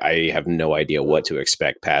 I have no idea what to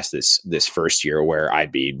expect past this first year, where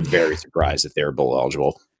I'd be very surprised if they're bowl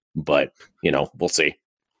eligible. But, we'll see.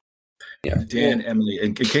 Yeah, Dan, Emily,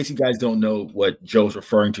 in case you guys don't know what Joe's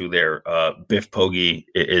referring to there, Biff Poggi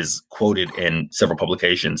is quoted in several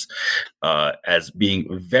publications as being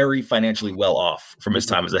very financially well off from his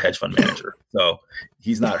time as a hedge fund manager. So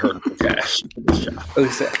he's not hurting for cash.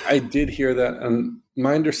 I did hear that. And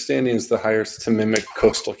my understanding is the hires to mimic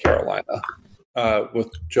Coastal Carolina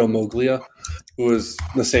with Joe Moglia, who is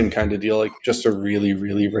the same kind of deal, just a really,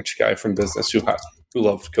 really rich guy from business who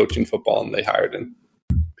loved coaching football, and they hired him.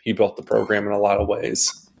 He built the program in a lot of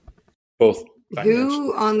ways. Both.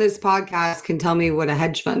 Who on this podcast can tell me what a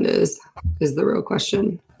hedge fund is the real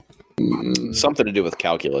question. Something to do with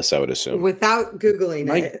calculus, I would assume. Without Googling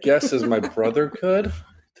my it. My guess is my brother could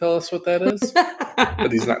tell us what that is,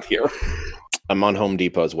 but he's not here. I'm on Home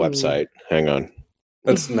Depot's website. Hang on.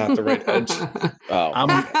 That's not the right hedge. Oh, I'm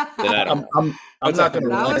not going to.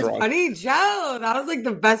 That was funny, Joe. That was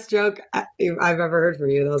the best joke I've ever heard from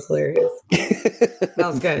you. That was hilarious. That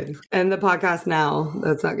was good. And the podcast now,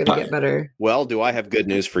 that's not going to get better. Well, do I have good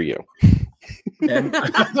news for you? Even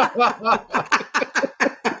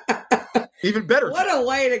better. What a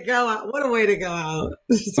way to go out. What a way to go out.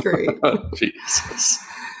 This is great. Oh, Jesus.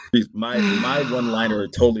 My one-liner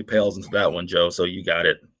totally pales into that one, Joe. So you got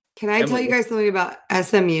it. Can I tell you guys something about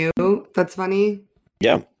SMU that's funny?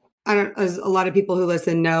 Yeah. As a lot of people who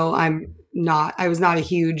listen know, I was not a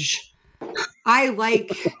huge, let me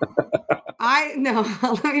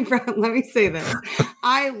say this.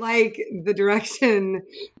 I like the direction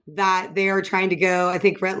that they are trying to go. I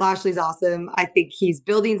think Rhett Lashley's awesome. I think he's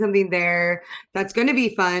building something there that's going to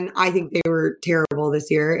be fun. I think they were terrible this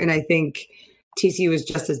year, and I think TCU was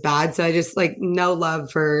just as bad. So I just like no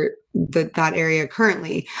love for that area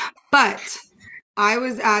currently. But I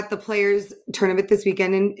was at the Players Tournament this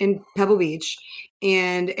weekend in Pebble Beach,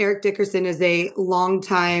 and Eric Dickerson is a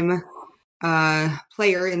longtime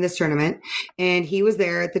player in this tournament, and he was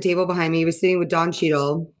there at the table behind me. He was sitting with Don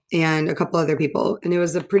Cheadle and a couple other people, and it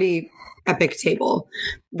was a pretty epic table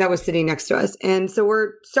that was sitting next to us. And so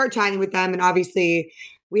we're start chatting with them, and obviously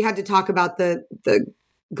we had to talk about the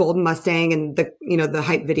Golden Mustang and the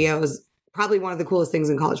hype video was probably one of the coolest things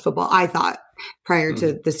in college football, I thought, prior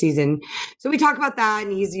to the season. So we talked about that,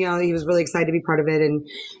 and he was really excited to be part of it. And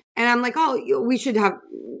I'm like, oh,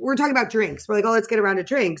 we're talking about drinks. We're like, oh, let's get around to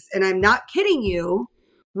drinks. And I'm not kidding you.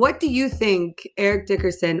 What do you think Eric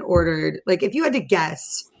Dickerson ordered? Like, if you had to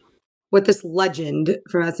guess what this legend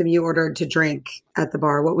from SMU ordered to drink at the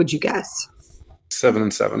bar, what would you guess? 7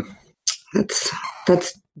 and 7.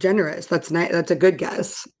 That's generous. That's nice. That's a good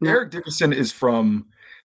guess. Eric Dickerson is from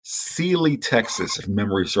Sealy, Texas, if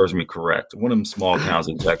memory serves me correct. One of them small towns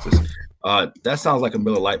in Texas. That sounds like a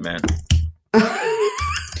Miller Lite, man.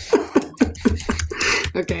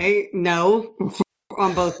 Okay, no,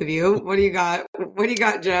 on both of you. What do you got? What do you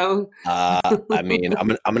got, Joe? I mean,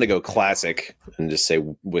 I'm gonna go classic and just say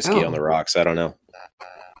whiskey on the rocks. I don't know.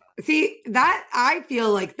 See, that I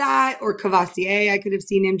feel like that or Cavassier I could have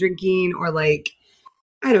seen him drinking, or like,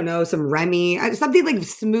 I don't know, some Remy, something like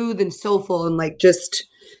smooth and soulful and like just,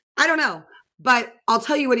 I don't know. But I'll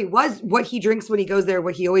tell you what he drinks when he goes there,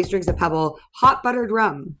 what he always drinks at Pebble, hot buttered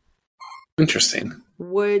rum. Interesting.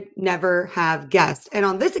 Would never have guessed. And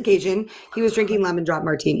on this occasion, he was drinking lemon drop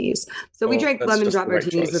martinis. So we drank lemon drop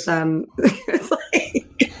martinis with them. It's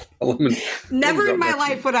like, never in my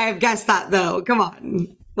life would I have guessed that, though. Come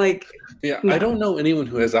on. Like, yeah, no. I don't know anyone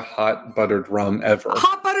who has a hot buttered rum ever.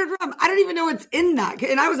 Hot buttered rum. I don't even know what's in that.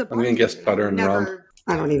 And I was I'm going to guess butter and rum.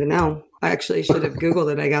 I don't even know. I actually should have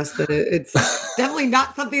Googled it, I guess, but it's definitely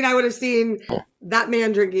not something I would have seen that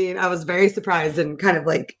man drinking. I was very surprised and kind of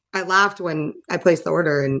like, I laughed when I placed the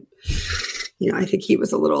order, and, I think he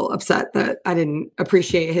was a little upset that I didn't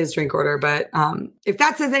appreciate his drink order. But if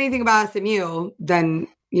that says anything about SMU, then,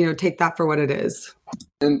 take that for what it is.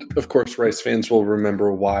 And of course, Rice fans will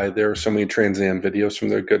remember why there are so many Trans Am videos from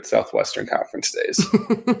their good Southwestern Conference days.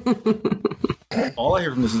 All I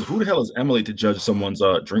hear from this is, who the hell is Emily to judge someone's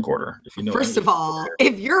drink order? If you know, first of all,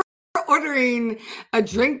 if you're ordering a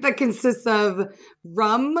drink that consists of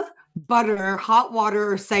rum, butter, hot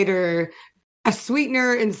water, or cider, a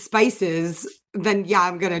sweetener, and spices, then yeah,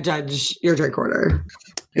 I'm gonna judge your drink order.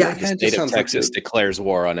 Yeah, the state of Texas declares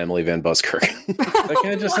war on Emily Van Buskirk. That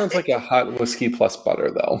kind of just sounds like a hot whiskey plus butter,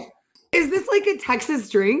 though. Is this like a Texas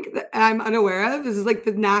drink that I'm unaware of? Is this like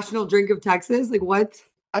the national drink of Texas? Like what?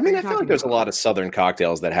 I mean, I feel like there's a lot of Southern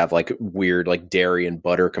cocktails that have like weird, like dairy and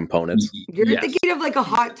butter components. You're thinking of like a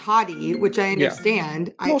hot toddy, which I understand.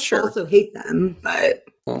 Yeah. Well, I also hate them, but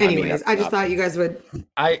anyways, I just thought you guys would.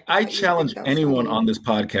 I challenge anyone on this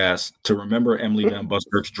podcast to remember Emily Van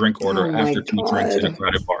Buskirk's drink order after 2 drinks in a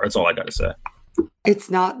crowded bar. That's all I got to say. It's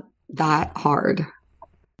not that hard.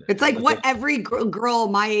 It's like what every girl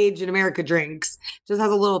my age in America drinks, just has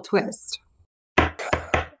a little twist.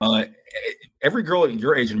 Every girl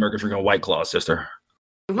your age in America drinking a White Claw, sister.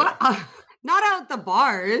 What? Not out at the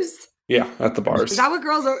bars. Yeah, at the bars. Is that what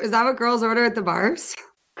girls order at the bars?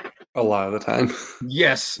 A lot of the time.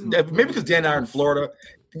 Yes, maybe because Dan and I are in Florida.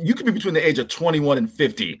 You could be between the age of 21 and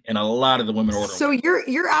 50, and a lot of the women order. So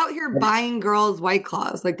you're out here buying girls White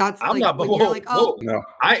Claws, like that's. I'm like, not. You're like, oh, no.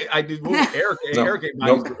 I did. Eric ate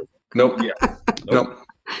mine. Nope. Yeah. Nope.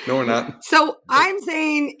 No, we're not. So I'm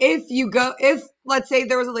saying if let's say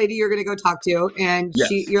there was a lady you're going to go talk to, and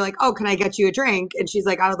you're like, oh, can I get you a drink? And she's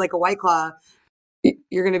like, I would like a White Claw.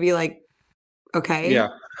 You're going to be like, okay. Yeah,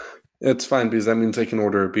 it's fine because that means I can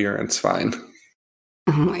order a beer and it's fine.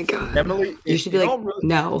 Oh my God. Emily, you should be like,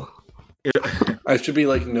 no. I should be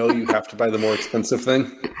like, no, you have to buy the more expensive thing.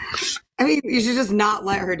 I mean, you should just not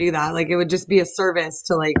let her do that. Like, it would just be a service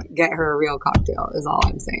to like get her a real cocktail is all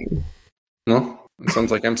I'm saying. No, it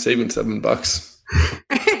sounds like I'm saving $7.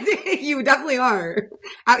 You definitely are.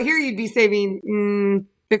 Out here, you'd be saving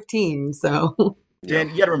 15. So, Dan,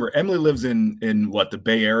 you got to remember, Emily lives in the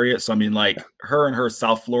Bay Area. So I mean, like her and her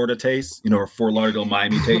South Florida taste, or Fort Lauderdale,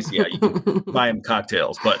 Miami taste. Yeah, you can buy them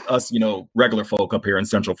cocktails. But us, regular folk up here in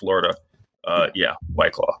Central Florida,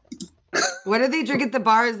 White Claw. What do they drink at the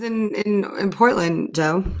bars in Portland,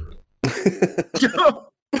 Joe?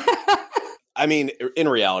 I mean, in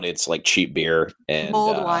reality, it's like cheap beer and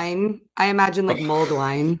Mulled wine. I imagine like mulled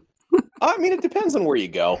wine. I mean, it depends on where you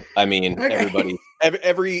go. I mean, Okay.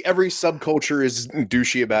 every subculture is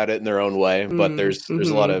douchey about it in their own way, but there's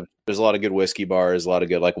a lot of good whiskey bars, a lot of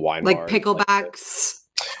good like wine like bars, picklebacks.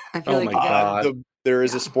 I feel Oh like my God. There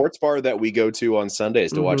is a sports bar that we go to on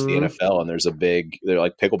Sundays to watch the NFL, and they're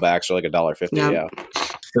like picklebacks are like $1.50. Yeah.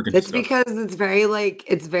 It's because it's very like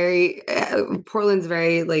Portland's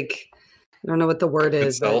very like I don't know what the word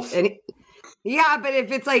is, but but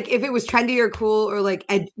if it's like if it was trendy or cool or like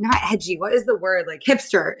not edgy, what is the word, like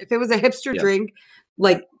hipster? If it was a hipster drink,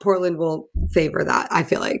 like Portland will favor that. I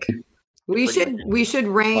feel like we should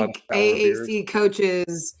rank AAC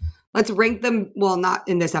coaches. Let's rank them. Well, not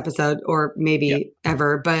in this episode or maybe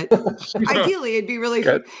ever, but ideally it'd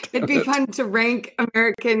be fun to rank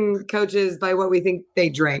American coaches by what we think they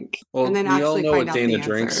drink. Well, and then we all actually know find what out Dana the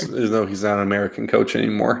drinks, answer. even though he's not an American coach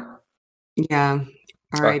anymore. Yeah.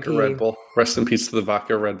 Vodka Red Bull. Rest in peace to the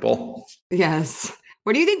vodka Red Bull. Yes.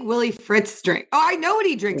 What do you think Willie Fritz drinks? Oh, I know what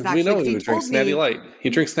he drinks, actually. We know he drinks Natty Light. He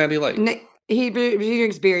drinks Natty Light. He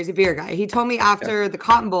drinks beer. He's a beer guy. He told me after the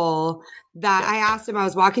Cotton Bowl that I asked him, I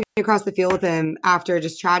was walking across the field with him after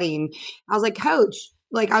just chatting. I was like, Coach,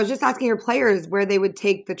 like I was just asking your players where they would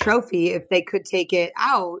take the trophy if they could take it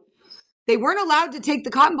out. They weren't allowed to take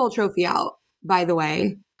the Cotton Bowl trophy out, by the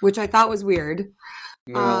way, which I thought was weird.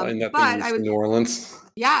 No, and that thing was New Orleans.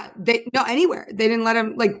 Yeah, anywhere. They didn't let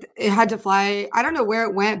him, like, it had to fly. I don't know where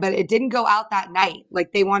it went, but it didn't go out that night.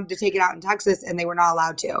 Like, they wanted to take it out in Texas, and they were not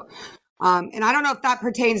allowed to. And I don't know if that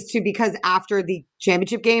pertains to because after the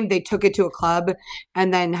championship game, they took it to a club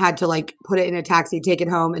and then had to, like, put it in a taxi, take it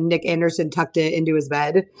home, and Nick Anderson tucked it into his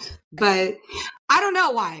bed. But I don't know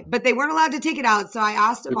why. But they weren't allowed to take it out, so I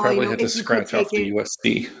asked them all, probably had to scratch off the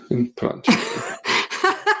USD and put on.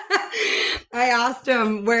 I asked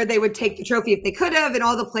him where they would take the trophy if they could have, and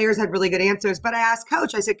all the players had really good answers. But I asked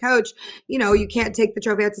Coach, I said, Coach, you know, you can't take the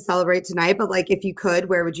trophy out to celebrate tonight, but like if you could,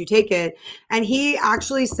 where would you take it? And he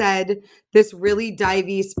actually said this really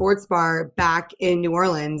divey sports bar back in New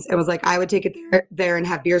Orleans. It was like, I would take it there and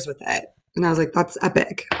have beers with it. And I was like, that's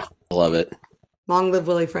epic. Love it. Long live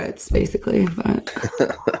Willie Fritz, basically. But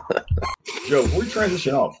Joe, before we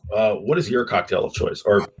transition off, what is your cocktail of choice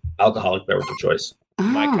or alcoholic beverage of choice?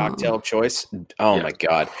 My cocktail of choice? Oh my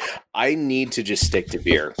God. I need to just stick to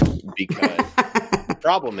beer because the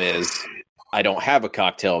problem is I don't have a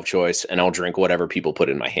cocktail of choice and I'll drink whatever people put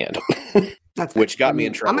in my hand. Which got me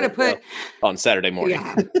in trouble. I'm going to put on Saturday morning.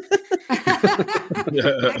 Yeah.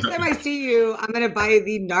 Next time I see you, I'm going to buy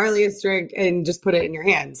the gnarliest drink and just put it in your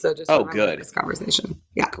hand. So just good. This conversation.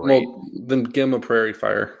 Yeah. Great. Well, then give him a Prairie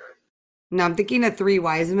Fire. No, I'm thinking of Three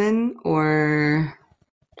Wiseman or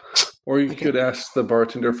you could ask the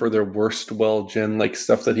bartender for their worst well gin, like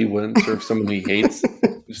stuff that he wouldn't serve someone he hates.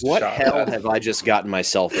 What hell have I just gotten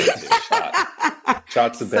myself into?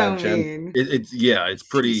 Shots of bad gin. It's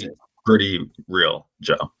pretty real,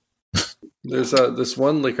 Joe. There's this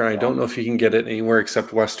one liquor, and I don't know if you can get it anywhere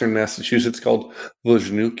except Western Massachusetts, called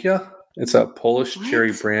Wojnukia. It's a Polish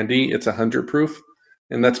cherry brandy. It's 100 proof,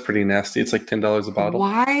 and that's pretty nasty. It's like $10 a bottle.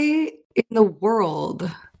 Why in the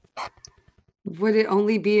world would it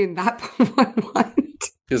only be in that one?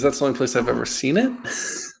 Because that's the only place I've ever seen it.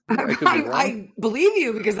 I believe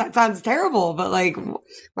you because that sounds terrible, but like,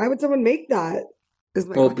 why would someone make that?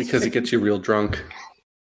 Well, because it gets you real drunk.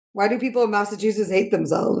 Why do people in Massachusetts hate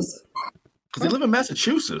themselves? Because they live in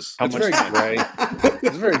Massachusetts. It's very gray.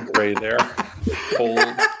 It's very gray there. Cold.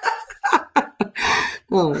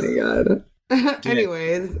 Oh my God.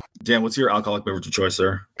 Anyways. Dan, what's your alcoholic beverage of choice,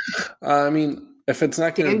 sir? I mean, if it's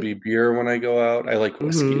not going to be beer when I go out, I like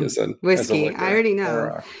whiskey as a liquor. I already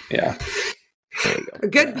know. Yeah. There you go. A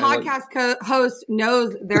good podcast host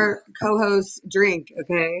knows their co-host's drink,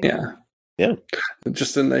 okay? Yeah. Yeah.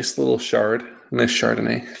 Just a nice little nice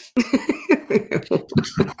Chardonnay.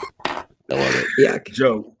 I love it. Yeah.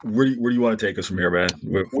 Joe, where do you want to take us from here, man?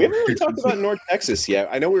 We haven't really talked about North Texas yet.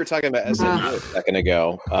 I know we were talking about SMU a second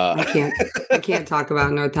ago. I can't talk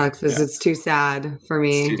about North Texas. Yeah. It's too sad for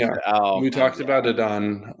me. Yeah. We talked about it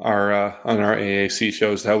on our AAC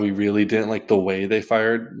shows, how we really didn't like the way they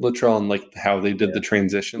fired Littrell and like how they did the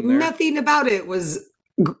transition there. Nothing about it was.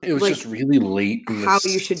 It was like, just really late in the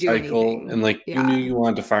you should do cycle, anything. And like you knew you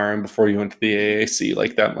wanted to fire him before you went to the AAC.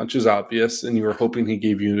 Like that much is obvious, and you were hoping he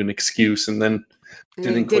gave you an excuse, and then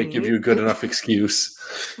didn't quite give you a good enough excuse.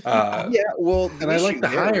 And I like the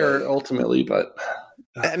hire ultimately, but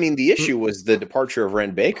I mean, the issue was the departure of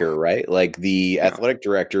Ren Baker, right? Like the athletic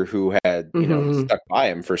director who had stuck by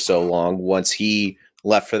him for so long. Once he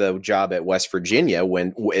left for the job at West Virginia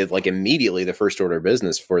when like immediately the first order of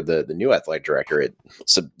business for the new athletic director, it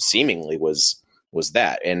seemingly was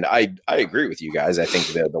that. And I agree with you guys. I think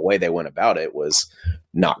the way they went about it was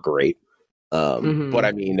not great. But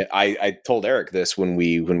I mean, I told Eric this when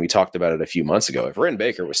we talked about it a few months ago. If Wren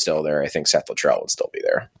Baker was still there, I think Seth Luttrell would still be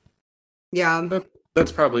there. Yeah.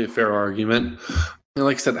 That's probably a fair argument. And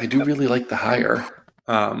like I said, I do really like the hire.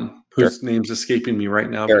 Whose name's escaping me right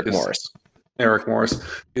now. Eric Morris. Eric Morris.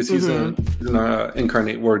 Because he's an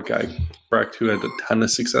Incarnate Word guy, correct, who had a ton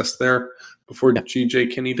of success there before G.J.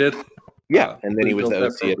 Kinney did. Yeah, and then he was the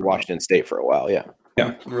OC at Washington State for a while, yeah.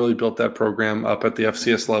 Yeah, really built that program up at the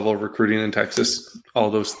FCS level, recruiting in Texas, all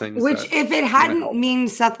those things. Which, if it hadn't mean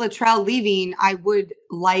Seth Luttrell leaving, I would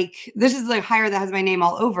like, this is the hire that has my name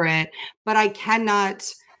all over it, but I cannot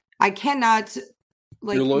like,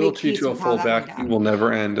 your loyalty to a fullback will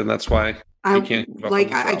never end, and that's why I can't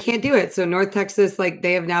do it. So North Texas, like,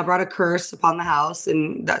 they have now brought a curse upon the house,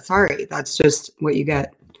 and that's sorry. That's just what you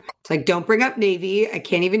get. It's like, don't bring up Navy. I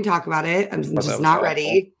can't even talk about it. I'm just not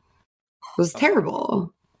ready. It was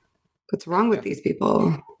terrible. What's wrong with these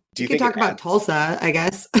people? You can talk about Tulsa, I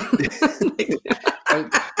guess.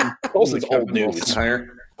 Tulsa's old news.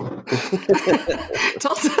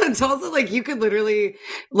 Tulsa, like, you could literally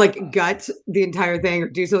like gut the entire thing or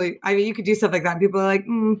do something. I mean, you could do stuff like that. And people are like,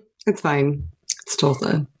 it's fine. It's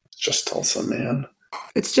Tulsa. It's just Tulsa, man.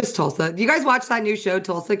 It's just Tulsa. Do you guys watch that new show,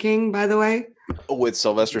 Tulsa King, by the way? With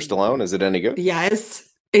Sylvester Stallone? Is it any good? Yes.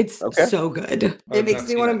 It's so good. It makes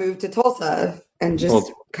me want to move to Tulsa and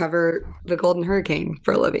just cover the Golden Hurricane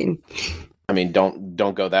for a living. I mean, don't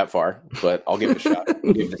go that far, but I'll give it a shot.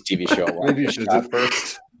 Give the TV show a Maybe you should do it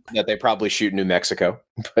first. That they probably shoot in New Mexico,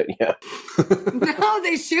 but yeah. No,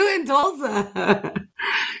 they shoot in Tulsa.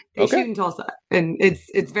 They shoot in Tulsa, and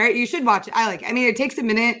it's very. You should watch it. I mean, it takes a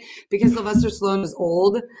minute because Sylvester Stallone is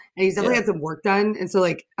old, and he's definitely had some work done, and so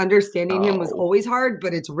like understanding him was always hard,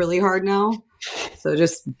 but it's really hard now. So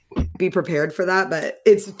just be prepared for that. But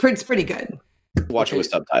it's pretty good. Watch it with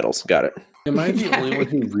subtitles. Got it. Am I the only one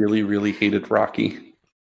who really, really hated Rocky?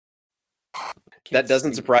 That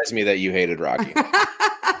doesn't surprise me that you hated Rocky.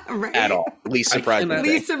 Right? At all. Least surprising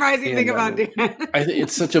thing about Dan. I think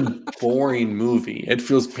it's such a boring movie. It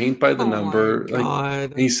feels paint by the number.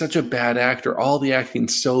 Like, he's such a bad actor. All the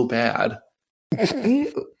acting's so bad.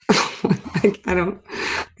 I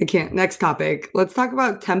can't. Next topic. Let's talk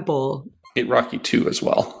about Temple. Hate Rocky 2 as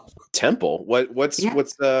well. Temple? What's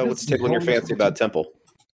tickling your fancy about Temple?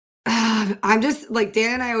 I'm just like,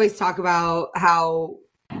 Dan and I always talk about how,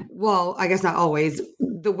 well, I guess not always,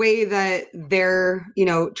 the way that their,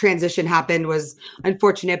 transition happened was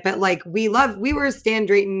unfortunate, but like we were Stan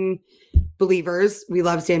Drayton believers. We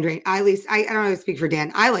love Stan Drayton. I don't know how to speak for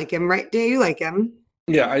Dan. I like him, right? Do you like him?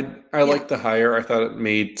 Yeah, I like the hire. I thought it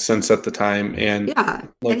made sense at the time. And yeah,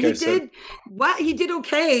 like and he did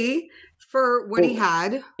okay for what he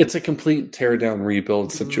had. It's a complete tear down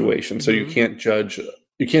rebuild situation. So you can't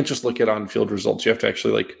just look at on-field results. You have to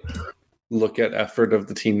actually like look at effort of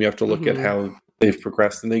the team. You have to look at how they've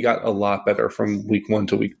progressed, and they got a lot better from week 1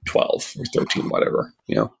 to week 12 or 13, whatever.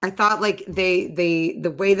 I thought like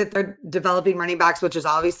the way that they're developing running backs, which is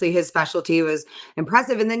obviously his specialty, was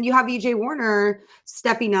impressive. And then you have EJ Warner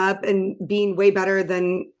stepping up and being way better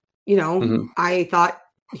than I thought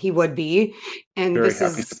he would be. And very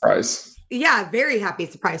happy surprise. Yeah, very happy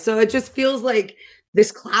surprise. So it just feels like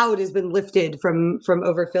this cloud has been lifted from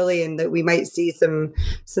over Philly, and that we might see some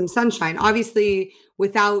sunshine. Obviously,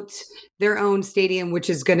 without their own stadium, which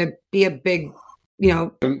is going to be a big,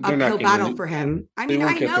 uphill battle for him. I mean,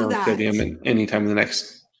 I know that. Stadium anytime in the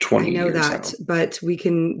next 20 years. I know that, but we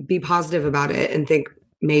can be positive about it and think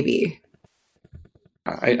maybe.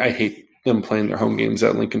 I hate them playing their home games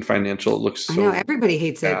at Lincoln Financial. It looks so. I know everybody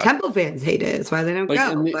hates it. Temple fans hate it. That's why they don't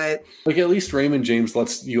go. But at least Raymond James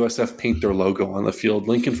lets USF paint their logo on the field.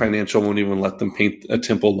 Lincoln Financial won't even let them paint a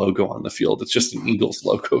Temple logo on the field. It's just an Eagles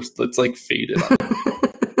logo that's like faded.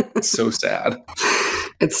 It's so sad.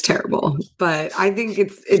 It's terrible. But I think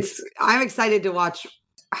I'm excited to watch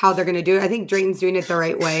how they're going to do it. I think Drayton's doing it the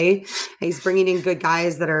right way. He's bringing in good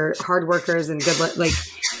guys that are hard workers and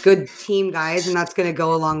good team guys. And that's going to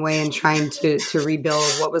go a long way in trying to rebuild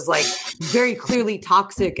what was like very clearly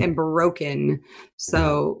toxic and broken.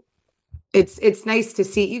 So it's nice to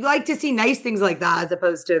see. You like to see nice things like that as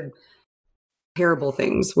opposed to terrible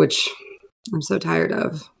things, which I'm so tired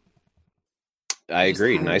of. I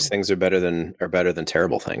agree. Nice things are better than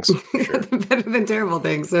terrible things. For sure. Better than terrible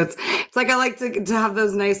things. So it's like I like to have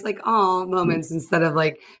those nice moments instead of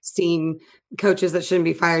like seeing coaches that shouldn't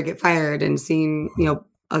be fired get fired and seeing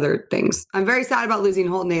other things. I'm very sad about losing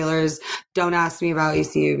Holton Ahlers. Don't ask me about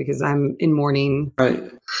ECU because I'm in mourning.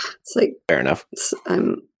 It's like fair enough.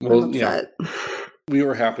 I'm upset. Yeah. We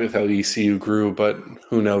were happy with how ECU grew, but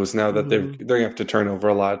who knows now that they're going to have to turn over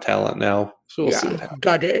a lot of talent now. So we'll see what happens.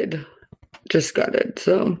 Gutted. Just gutted.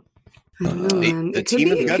 So I don't know, the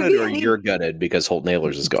team is gutted, or you're gutted because Holton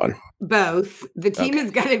Ahlers is gone? Both. The team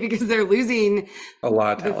is gutted because they're losing a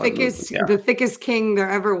lot of talent. The thickest king there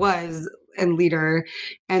ever was and leader,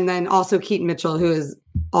 and then also Keaton Mitchell, who is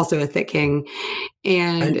also a thick king,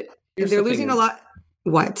 and they're losing a lot.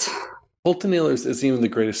 What? Holton Ahlers isn't even the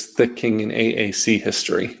greatest thick king in AAC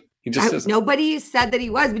history. He just isn't. Nobody said that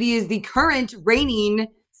he was, but he is the current reigning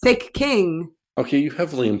thick king. Okay, you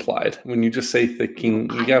heavily implied. When you just say thick king,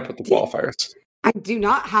 you got to put the qualifiers. I do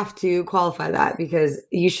not have to qualify that because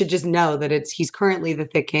you should just know that he's currently the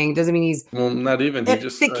thick king. Doesn't mean he's not even. He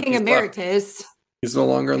just thick king emeritus. Left. He's no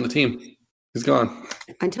longer on the team. He's gone.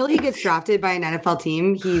 Until he gets drafted by an NFL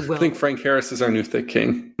team, he will. I think Frank Harris is our new thick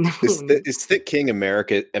king. Is thick king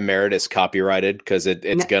emeritus copyrighted? Because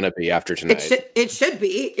it's going to be after tonight. It should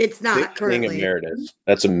be. It's not thick currently. King emeritus.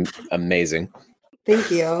 That's amazing.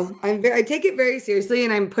 Thank you. I take it very seriously,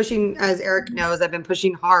 and I'm pushing, as Eric knows, I've been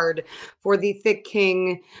pushing hard for the thick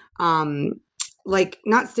king. Like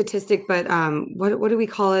not statistic, but what do we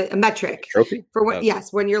call it? A metric. Trophy? For what?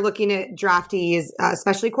 Yes, when you're looking at draftees,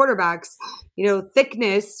 especially quarterbacks,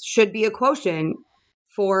 thickness should be a quotient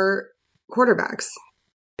for quarterbacks.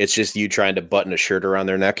 It's just you trying to button a shirt around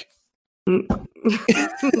their neck. No.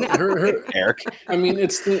 Eric. I mean,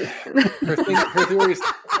 it's her theory is.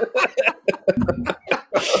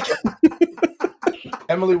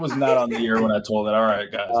 Emily was not on the air when I told it. All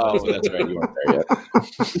right, guys. Oh, that's right. You weren't there yet.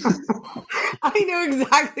 I know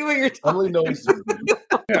exactly what you're talking Emily knows.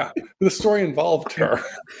 Yeah, the story involved her.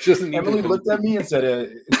 Emily looked at me and said,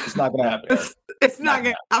 "It's not going to happen. It's not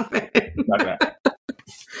going to happen." It's not going to happen.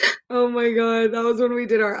 Oh my god, that was when we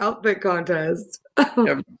did our outfit contest.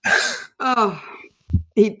 Yep. Oh,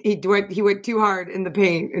 he went too hard in the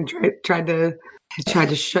paint and tried to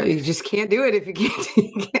show you just can't do it if you can't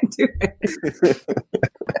do it.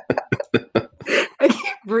 I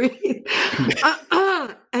can't breathe.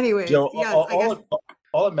 Anyways, Joe, yes,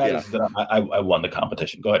 all that matters is that I won the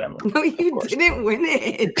competition. Go ahead, Emily. No, you didn't win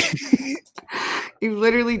it. You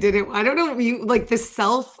literally didn't. I don't know. You like the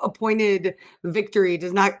self-appointed victory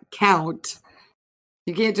does not count.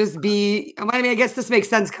 You can't just be. I mean, I guess this makes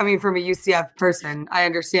sense coming from a UCF person. I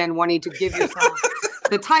understand wanting to give yourself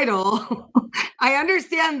the title. I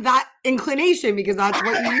understand that inclination because that's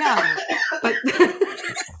what you know.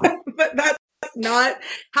 But that's not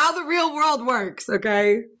how the real world works.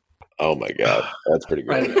 Okay. Oh my god, that's pretty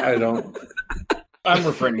great. I don't. I'm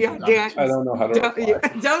refraining. Yeah, Dan, I don't know how to.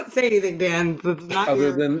 Don't say anything, Dan.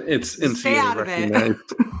 Other than it's NCAA recognized.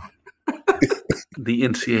 The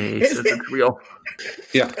NCAA says it's real.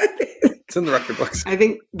 Yeah, it's in the record books. I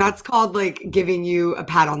think that's called like giving you a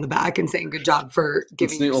pat on the back and saying good job for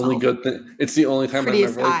giving. It's the only good thing. It's the only time I've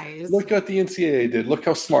ever like, look what the NCAA did. Look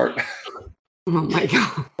how smart. Oh my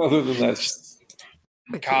god. Other than that, just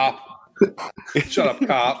cop. Shut up,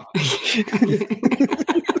 cop.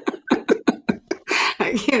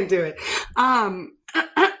 I can't do it. One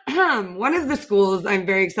of the schools I'm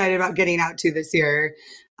very excited about getting out to this year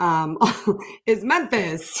is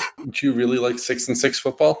Memphis. Do you really like 6-6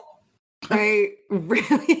 football? They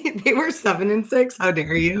were 7-6. How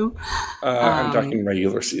dare you? I'm talking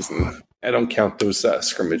regular season. I don't count those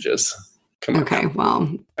scrimmages. Come on. Okay,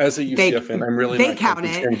 well, as a UCF fan, I'm really not count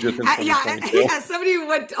it. Yeah. Somebody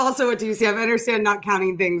went to UCF. I understand not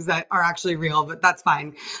counting things that are actually real, but that's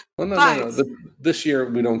fine. Well, no. This year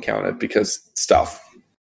we don't count it because stuff.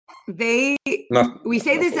 We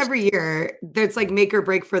say this every year. That's like make or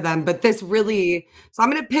break for them, but this really. So I'm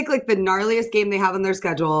going to pick like the gnarliest game they have on their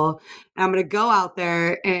schedule, and I'm going to go out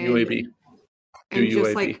there and UAB. And just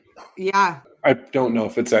UAB. Like, yeah. I don't know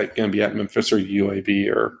if it's going to be at Memphis or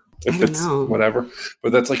UAB or. If it's whatever,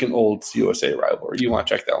 but that's like an old USA rivalry. You want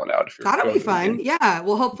to check that one out. That'll be fun. Yeah.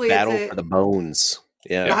 Well, hopefully Battle for the Bones.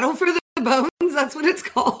 Yeah. Battle for the Bones. That's what it's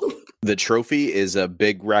called. The trophy is a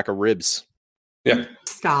big rack of ribs. Yeah.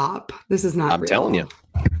 Stop. This is not I'm real. telling you.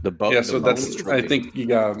 The bone. Yeah. So that's, I think you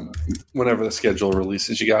got, whenever the schedule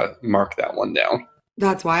releases, you got to mark that one down.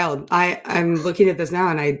 That's wild. I'm looking at this now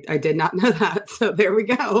and I did not know that. So there we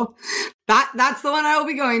go. That's the one I will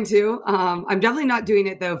be going to. I'm definitely not doing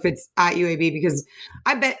it though if it's at UAB because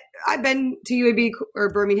I've been to UAB or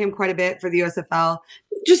Birmingham quite a bit for the USFL.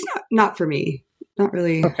 Just not for me. Not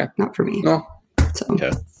really. Okay. Not for me. No. So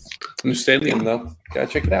new stadium though. Gotta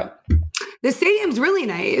check it out. The stadium's really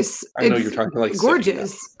nice. I know you're talking like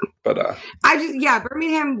gorgeous, but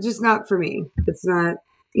Birmingham just not for me. It's not,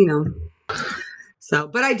 So,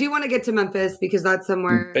 but I do want to get to Memphis because that's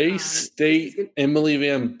somewhere. Bay State Emily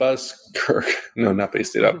Van Buskirk. No, not Bay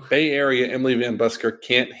State. Bay Area Emily Van Buskirk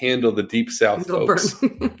can't handle the Deep South, folks.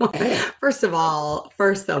 First of all,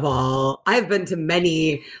 I've been to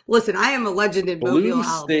many. Listen, I am a legend in Blue Mobile,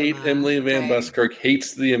 State Alabama, Emily Van Buskirk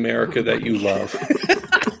hates the America that you love.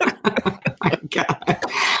 Oh my God.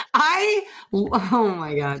 Oh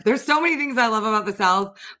my God. There's so many things I love about the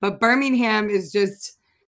South, but Birmingham is just.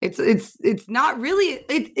 It's not really.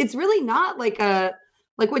 It's really not like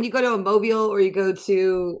when you go to a Mobile or you go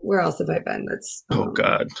to where else have I been? That's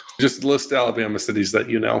God. Just list Alabama cities that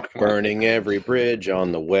you know. Burning every bridge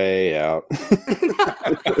on the way out.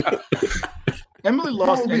 Emily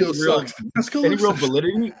lost any real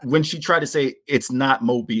validity when she tried to say it's not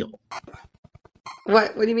Mobile.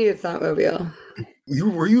 What do you mean it's not Mobile?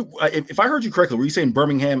 If I heard you correctly, were you saying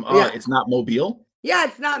Birmingham? It's not Mobile. Yeah,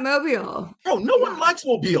 it's not Mobile. Bro, no one likes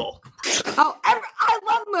Mobile. Oh, I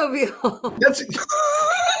love Mobile.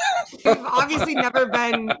 You've obviously never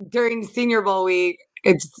been during Senior Bowl week.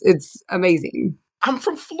 It's amazing. I'm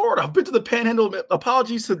from Florida. I've been to the Panhandle.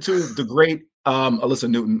 Apologies to the great Alyssa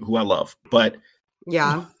Newton, who I love, but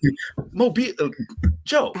yeah, Mobile.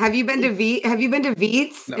 Joe, have you been to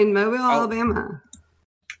Veets in Mobile, Alabama?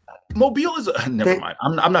 Mobile is never mind.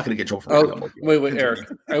 I'm not going to get Joe from wait, Eric.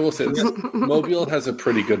 I will say this: Mobile has a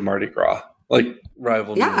pretty good Mardi Gras,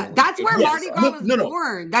 rival. Yeah, that's where Mardi Gras was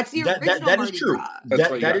born. That's the original that Mardi is true. Gras.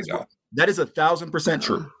 That is 1,000%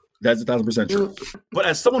 true. That's 1,000% true. But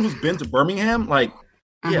as someone who's been to Birmingham,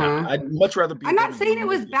 I'd much rather be. I'm not saying it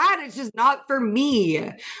was bad. It's just not for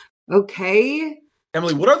me. Okay.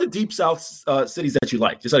 Emily, what are the Deep South cities that you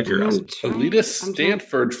like? Just out of curiosity. Elitist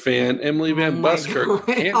Stanford fan Emily Van Buskirk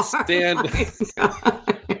can't stand.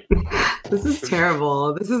 This is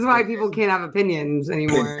terrible. This is why people can't have opinions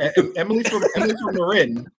anymore. Emily from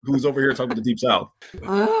Marin, who's over here talking about the Deep South.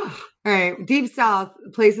 All right, Deep South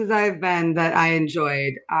places I've been that I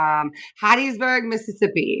enjoyed. Hattiesburg,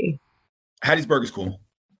 Mississippi. Hattiesburg is cool.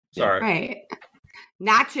 Sorry. Right.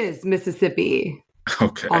 Natchez, Mississippi.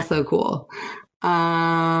 Okay. Also cool.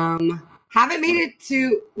 Haven't made it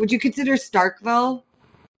to. Would you consider Starkville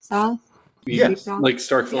South? Yes, like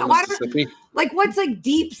Starkville, Mississippi. What's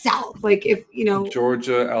Deep South? If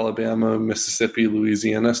Georgia, Alabama, Mississippi,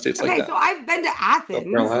 Louisiana, states like that. Okay, so I've been to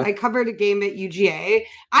Athens. I covered a game at UGA.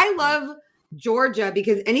 I love Georgia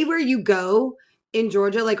because anywhere you go in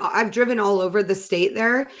Georgia, I've driven all over the state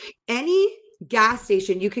there. Any gas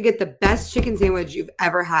station, you could get the best chicken sandwich you've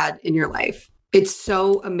ever had in your life. It's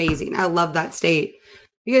so amazing. I love that state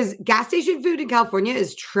because gas station food in California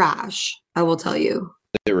is trash. I will tell you.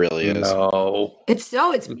 It really is. No. It's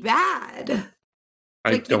bad.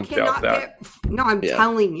 I don't doubt that. I'm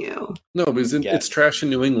telling you. No, because it's trash in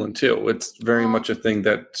New England too. It's very much a thing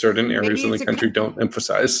that certain areas in the country don't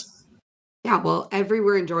emphasize. Yeah, well,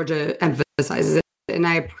 everywhere in Georgia emphasizes it, and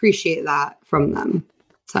I appreciate that from them.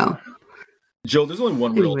 So, Joe, there's only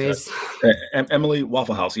one real test. Emily,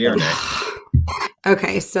 Waffle House, yeah or nay?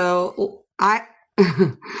 Okay, so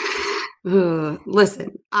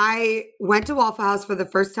listen, I went to Waffle House for the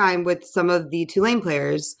first time with some of the Tulane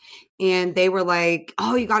players, and they were like,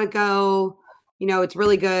 "Oh, you got to go. It's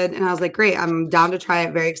really good." And I was like, "Great, I'm down to try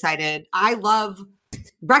it. Very excited." I love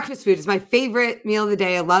breakfast food. It's my favorite meal of the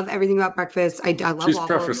day. I love everything about breakfast. I love. She's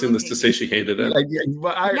prefacing this to say she hated it.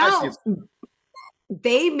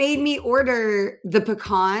 They made me order the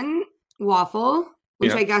pecan waffle,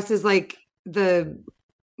 which I guess is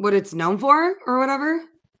what it's known for or whatever.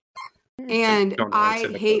 And I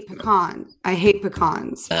hate pecans. I hate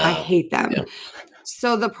pecans. I hate them. Yeah.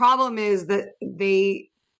 So the problem is that they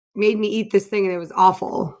made me eat this thing and it was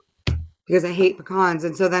awful because I hate pecans.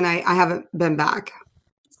 And so then I haven't been back,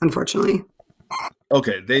 unfortunately.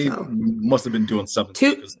 Okay. They must have been doing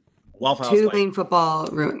something. Waffle House. Tulane football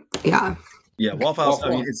ruin. Yeah. Yeah. Waffle House. I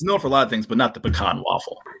mean, it's known for a lot of things, but not the pecan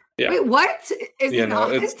waffle. Yeah. Wait, what? Is it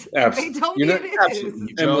not? It's they told me it is.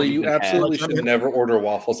 Absolutely. Emily, you absolutely should never order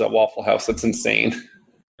waffles at Waffle House. That's insane.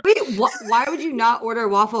 Wait, why would you not order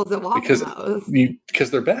waffles at Waffle House?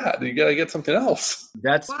 Because they're bad. You gotta get something else.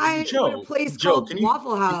 That's why Joe. A place called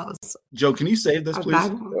Waffle House. Joe, can you save this,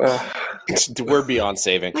 please? We're beyond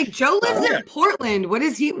saving. Joe lives in Portland. What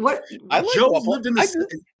is he? What? Joe lived in this.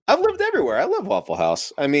 I've lived everywhere. I love Waffle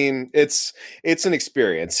House. I mean, it's an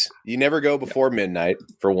experience. You never go before midnight,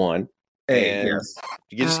 for one. And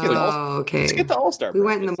you just get the All-Star. We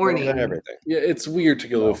went in the morning. Everything. Yeah, it's weird to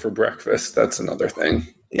go for breakfast. That's another thing.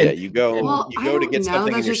 Yeah, you go to get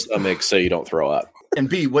something in your stomach so you don't throw up. And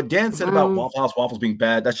B, what Dan said about Waffle House waffles being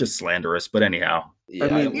bad, that's just slanderous. But anyhow. Yeah,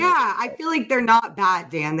 I feel like they're not bad,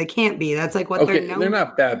 Dan. They can't be. That's like what they're known. They're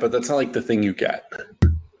not bad, but that's not like the thing you get.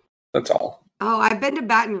 That's all. Oh, I've been to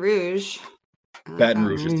Baton Rouge. Baton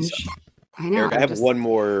Rouge is the I know. Eric, I have one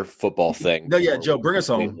more football thing. No, yeah, Joe, bring us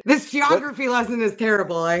home. This geography lesson is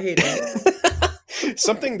terrible. I hate it.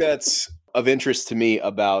 Something that's of interest to me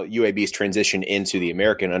about UAB's transition into the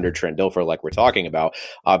American under Trent Dilfer, like we're talking about.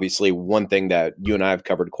 Obviously, one thing that you and I have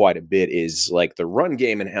covered quite a bit is like the run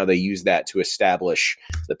game and how they use that to establish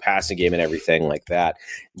the passing game and everything like that.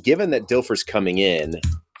 Given that Dilfer's coming in,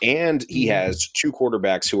 and he has two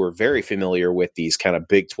quarterbacks who are very familiar with these kind of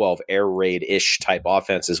Big 12 air raid-ish type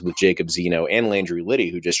offenses with Jacob Zeno and Landry Liddy,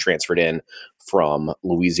 who just transferred in from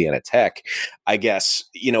Louisiana Tech. I guess,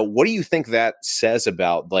 what do you think that says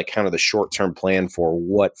about like kind of the short-term plan for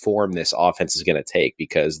what form this offense is going to take?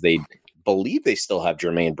 Because they believe they still have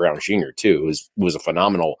Jermaine Brown Jr. too, who was a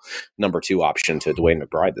phenomenal number 2 option to Dwayne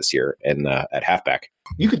McBride this year and at halfback.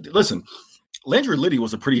 You could listen. Landry Liddy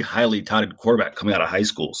was a pretty highly touted quarterback coming out of high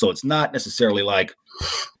school. So it's not necessarily like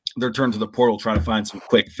they're turned to the portal trying to find some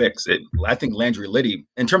quick fix. I think Landry Liddy,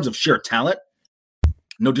 in terms of sheer talent,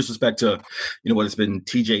 no disrespect to, what it's been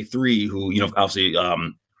TJ3, who, obviously,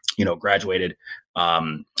 graduated.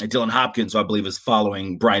 Dylan Hopkins, who I believe is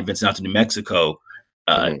following Brian Vincent out to New Mexico.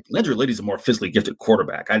 Landry Liddy's a more physically gifted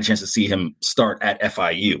quarterback. I had a chance to see him start at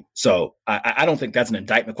FIU. So I don't think that's an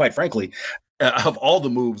indictment, quite frankly. Of all the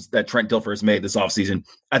moves that Trent Dilfer has made this offseason,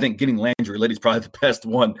 I think getting Landry Liddy is probably the best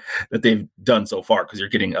one that they've done so far because you're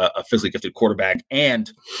getting a physically gifted quarterback.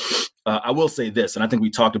 And I will say this, and I think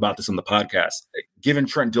we talked about this on the podcast, given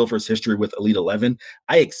Trent Dilfer's history with Elite 11,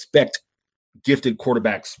 I expect gifted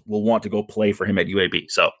quarterbacks will want to go play for him at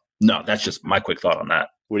UAB. So, no, that's just my quick thought on that.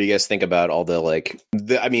 What do you guys think about all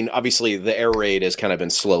obviously the air raid has kind of been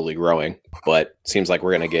slowly growing, but seems like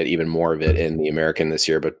we're going to get even more of it in the American this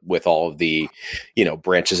year, but with all of the,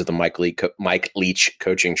 branches of the Mike Leach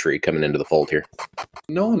coaching tree coming into the fold here.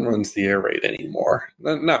 No one runs the air raid anymore.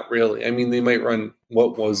 Not really. I mean, they might run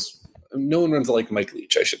no one runs like Mike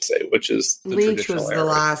Leach, I should say, which is the Leach traditional was air the raid.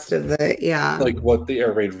 last of the, like what the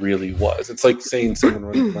air raid really was. It's like saying someone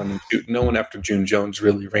runs run and shoot. No one after June Jones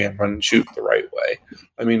really ran run and shoot the right way.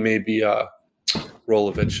 I mean, maybe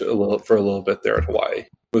Rolovich for a little bit there at Hawaii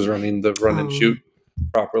was running the run and shoot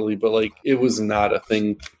properly, but like it was not a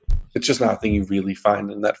thing. It's just not a thing you really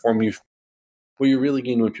find in that form. What you're really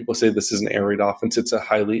getting when people say this is an air raid offense, it's a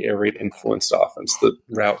highly air raid influenced offense. The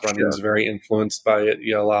route running is very influenced by it.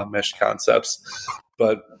 You got a lot of mesh concepts,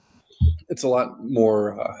 but it's a lot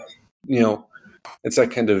more, it's that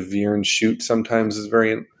kind of veer and shoot sometimes is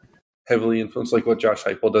very heavily influenced, like what Josh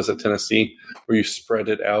Heupel does at Tennessee, where you spread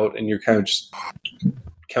it out and you're kind of just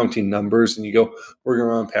counting numbers and you go, we're going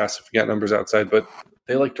to run pass if we got numbers outside, but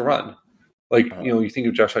they like to run. Like, you think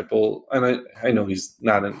of Josh Heupel, and I know he's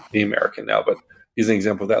not in the American now, but he's an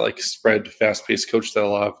example of that, like, spread, fast-paced coach that a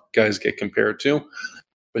lot of guys get compared to.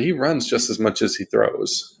 But he runs just as much as he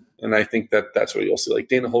throws. And I think that's what you'll see. Like,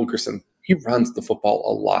 Dana Holgorsen, he runs the football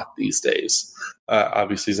a lot these days.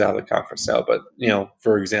 Obviously, he's out of the conference now. But,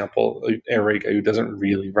 for example, an air raid guy who doesn't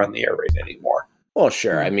really run the air raid anymore. Well,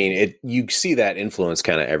 sure. I mean, you see that influence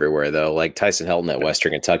kind of everywhere, though. Like Tyson Helton at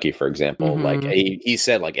Western Kentucky, for example. Like he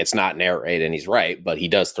said, like it's not an air raid, and he's right, but he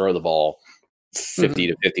does throw the ball 50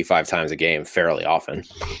 to 55 times a game fairly often.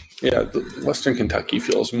 Yeah, Western Kentucky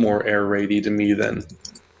feels more air raidy to me than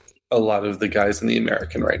a lot of the guys in the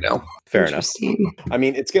American right now. Fair enough. I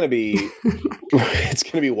mean, it's going to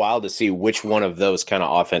be wild to see which one of those kind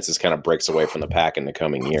of offenses kind of breaks away from the pack in the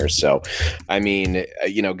coming years. So, I mean,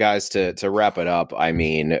 guys, to wrap it up, I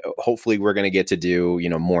mean, hopefully we're going to get to do,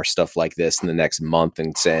 more stuff like this in the next month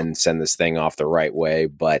and send this thing off the right way.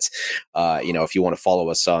 But, if you want to follow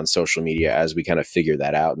us on social media as we kind of figure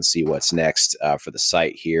that out and see what's next for the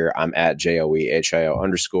site here, I'm at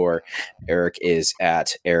JOEHIO_. Eric is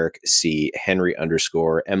at Eric C. Henry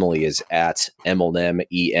 _ Emily is at Emilnem,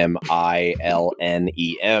 EMILNEM,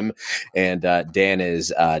 and Dan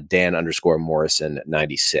is Dan _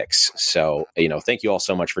 Morrison96. So, thank you all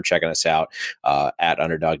so much for checking us out at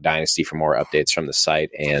Underdog Dynasty for more updates from the site,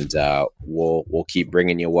 and we'll keep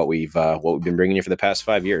bringing you what we've been bringing you for the past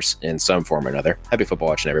 5 years in some form or another. Happy football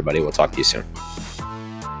watching, everybody. We'll talk to you soon.